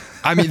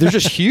 I mean, they're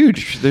just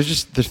huge. They're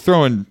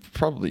throwing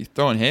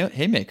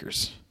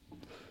haymakers.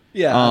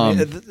 Yeah, I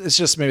mean, it's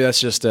just maybe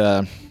that's just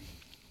like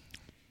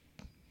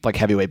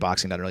heavyweight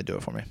boxing doesn't really do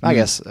it for me. I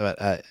guess.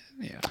 Yeah.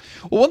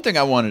 Well, one thing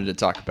I wanted to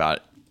talk about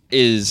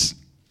is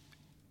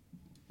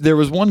there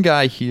was one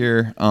guy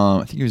here. I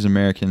think he was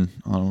American.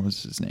 What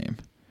was his name?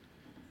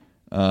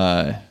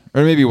 Or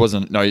maybe he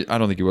wasn't. No, I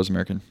don't think he was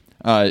American.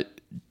 Juko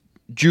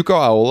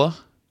Aola.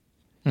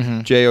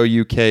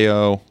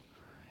 Joukoahola.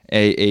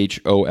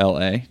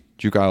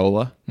 Duke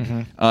Iola.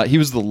 Mm-hmm. He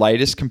was the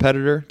lightest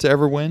competitor to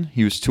ever win.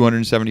 He was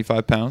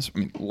 275 pounds. I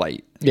mean,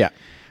 light. Yeah.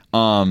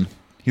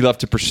 He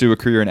left to pursue a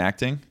career in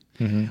acting.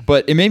 Mm-hmm.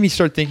 But it made me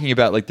start thinking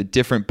about like the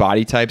different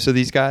body types of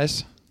these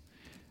guys.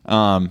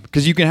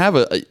 Because you can have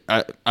a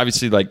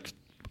obviously like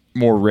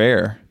more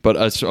rare, but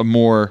a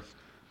more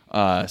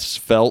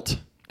svelte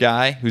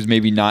guy who's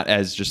maybe not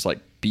as just like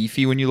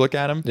beefy when you look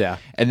at him. Yeah.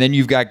 And then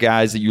you've got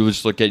guys that you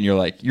just look at and you're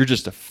like, you're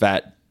just a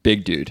fat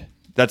big dude.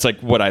 That's like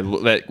what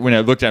when I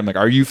looked at him, like,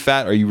 are you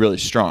fat? Or are you really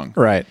strong?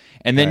 Right.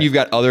 And then Right. you've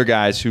got other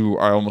guys who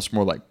are almost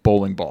more like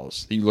bowling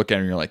balls. You look at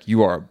them and you're like,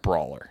 you are a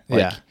brawler. Like,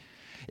 Yeah.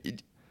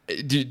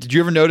 Did you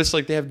ever notice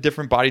like they have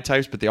different body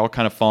types, but they all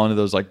kind of fall into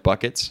those like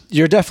buckets?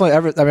 You're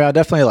definitely I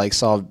definitely like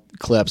saw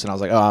clips and I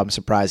was like, oh, I'm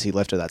surprised he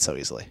lifted that so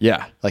easily.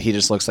 Yeah. Like he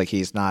just looks like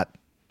he's not,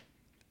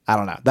 I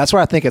don't know. That's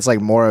where I think it's like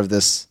more of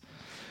this,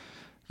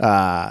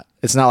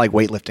 it's not like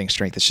weightlifting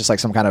strength. It's just like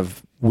some kind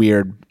of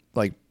weird,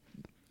 like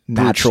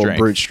natural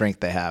brute strength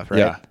they have, right?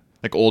 Yeah.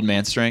 Like old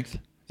man strength.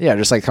 Yeah,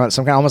 just like some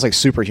kind of almost like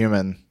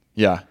superhuman.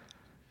 Yeah.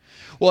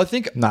 Well, I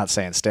think I'm not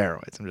saying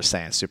steroids. I'm just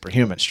saying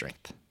superhuman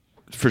strength.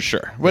 for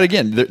sure. But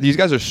again, these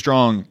guys are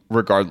strong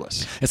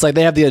regardless. It's like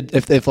they have the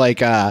if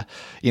like a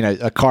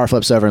car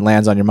flips over and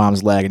lands on your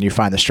mom's leg and you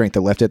find the strength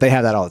to lift it. They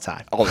have that all the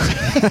time. All the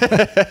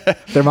time.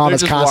 Their mom They're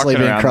is just constantly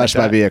walking being around crushed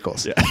like by that.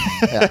 vehicles.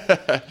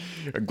 Yeah.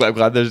 I'm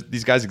glad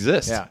these guys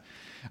exist. Yeah.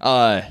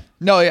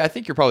 No, I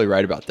think you're probably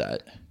right about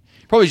that.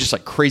 Probably just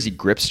like crazy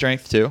grip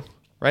strength too,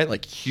 right?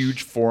 Like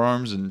huge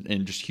forearms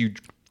and just huge,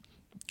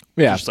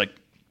 Yeah. just like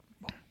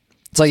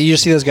It's like you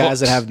just see those guys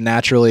hooks. that have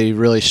naturally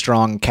really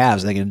strong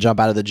calves. They can jump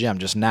out of the gym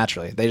just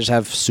naturally. They just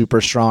have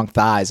super strong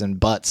thighs and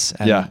butts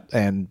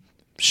and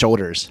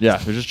shoulders. yeah,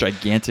 they're just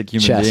gigantic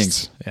human Chests.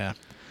 beings. Yeah.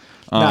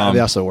 No, they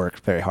also work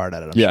very hard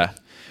at it. I'm Yeah.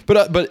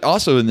 sure. But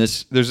also in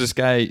this, there's this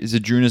guy,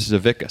 Zydrunas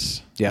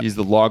Zavikas. Yeah. He's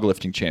the log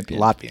lifting champion.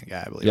 Latvian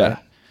guy, I believe. Yeah. Right?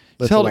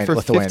 He's held it for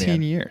Lithuanian.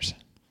 15 years.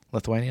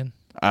 Lithuanian?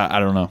 I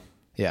don't know.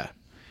 Yeah.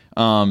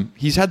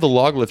 He's had the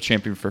log lift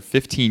champion for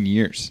 15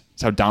 years.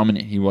 That's how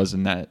dominant he was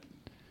in that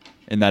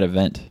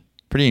event.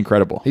 Pretty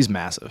incredible. He's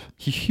massive.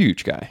 He's a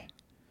huge guy.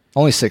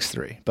 Only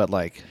 6'3", but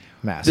like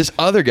massive. This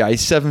other guy,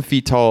 he's 7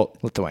 feet tall,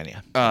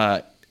 Lithuania.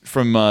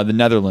 from the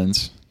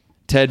Netherlands,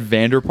 Ted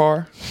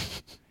Vanderpar.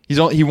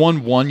 He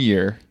won 1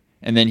 year,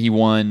 and then he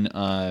won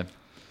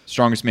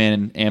Strongest Man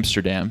in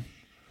Amsterdam,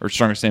 or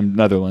Strongest Man in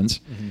Netherlands,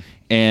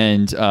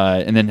 and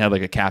then had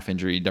like a calf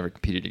injury. Never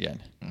competed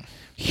again.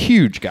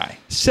 Huge guy,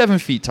 7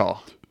 feet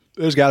tall.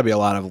 There's got to be a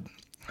lot of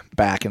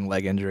back and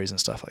leg injuries and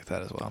stuff like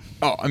that as well.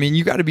 Oh, I mean,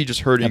 you got to be just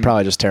hurting. And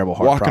probably just terrible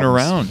heart walking problems.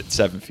 around at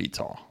 7 feet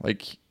tall.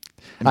 Like,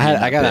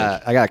 I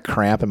got a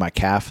cramp in my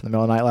calf in the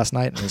middle of the night last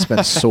night, and it's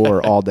been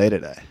sore all day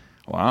today.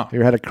 wow. You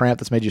ever had a cramp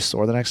that's made you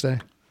sore the next day?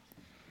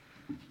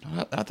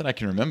 Not that I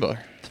can remember.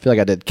 I feel like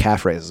I did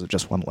calf raises with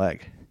just one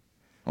leg.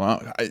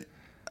 Wow.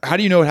 How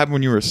do you know it happened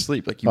when you were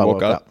asleep? Like you I woke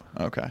woke up?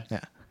 up. Okay. Yeah.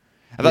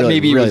 I thought Really-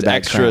 maybe it really was bad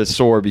extra cramp.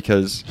 sore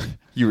because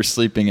you were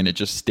sleeping and it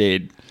just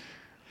stayed.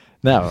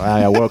 No,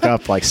 I woke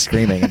up like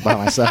screaming and by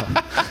myself.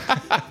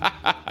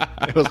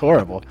 It was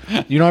horrible.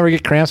 You don't ever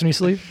get cramps when you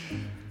sleep?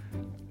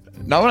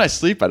 Not when I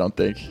sleep, I don't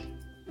think.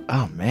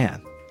 Oh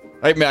man.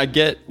 I mean, I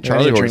get Maybe I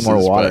Charlie need to drink more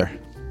horses, water.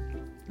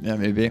 but- Yeah,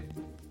 maybe.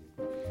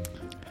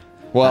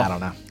 Well, I don't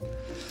know.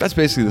 That's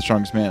basically the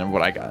strongest man and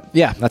what I got.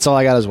 Yeah, that's all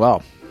I got as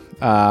well.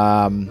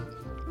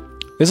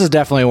 This is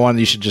definitely one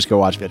you should just go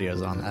watch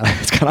videos on.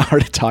 It's kind of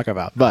hard to talk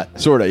about, but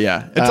Sort of,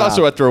 yeah. It's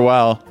also after a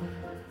while,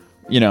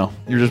 you're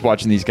just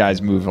watching these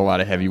guys move a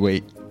lot of heavy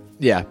weight.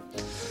 yeah.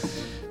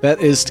 That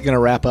is going to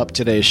wrap up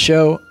today's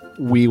show.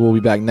 We will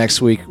be back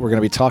next week. We're going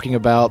to be talking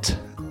about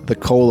the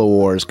Cola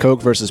Wars,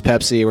 Coke versus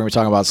Pepsi. We're going to be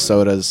talking about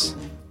sodas,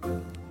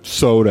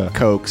 Soda.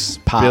 Cokes,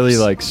 Pops. Billy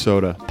likes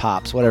soda.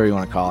 Pops, whatever you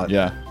want to call it.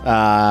 Yeah.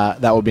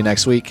 That will be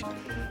next week.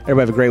 Everybody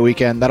have a great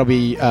weekend. That'll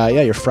be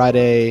your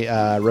Friday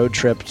road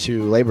trip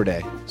to Labor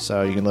Day.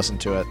 So you can listen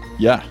to it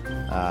Yeah,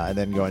 and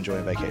then go enjoy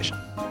a vacation.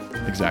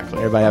 exactly.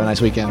 Everybody have a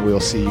nice weekend. We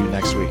will see you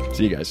next week.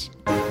 See you guys.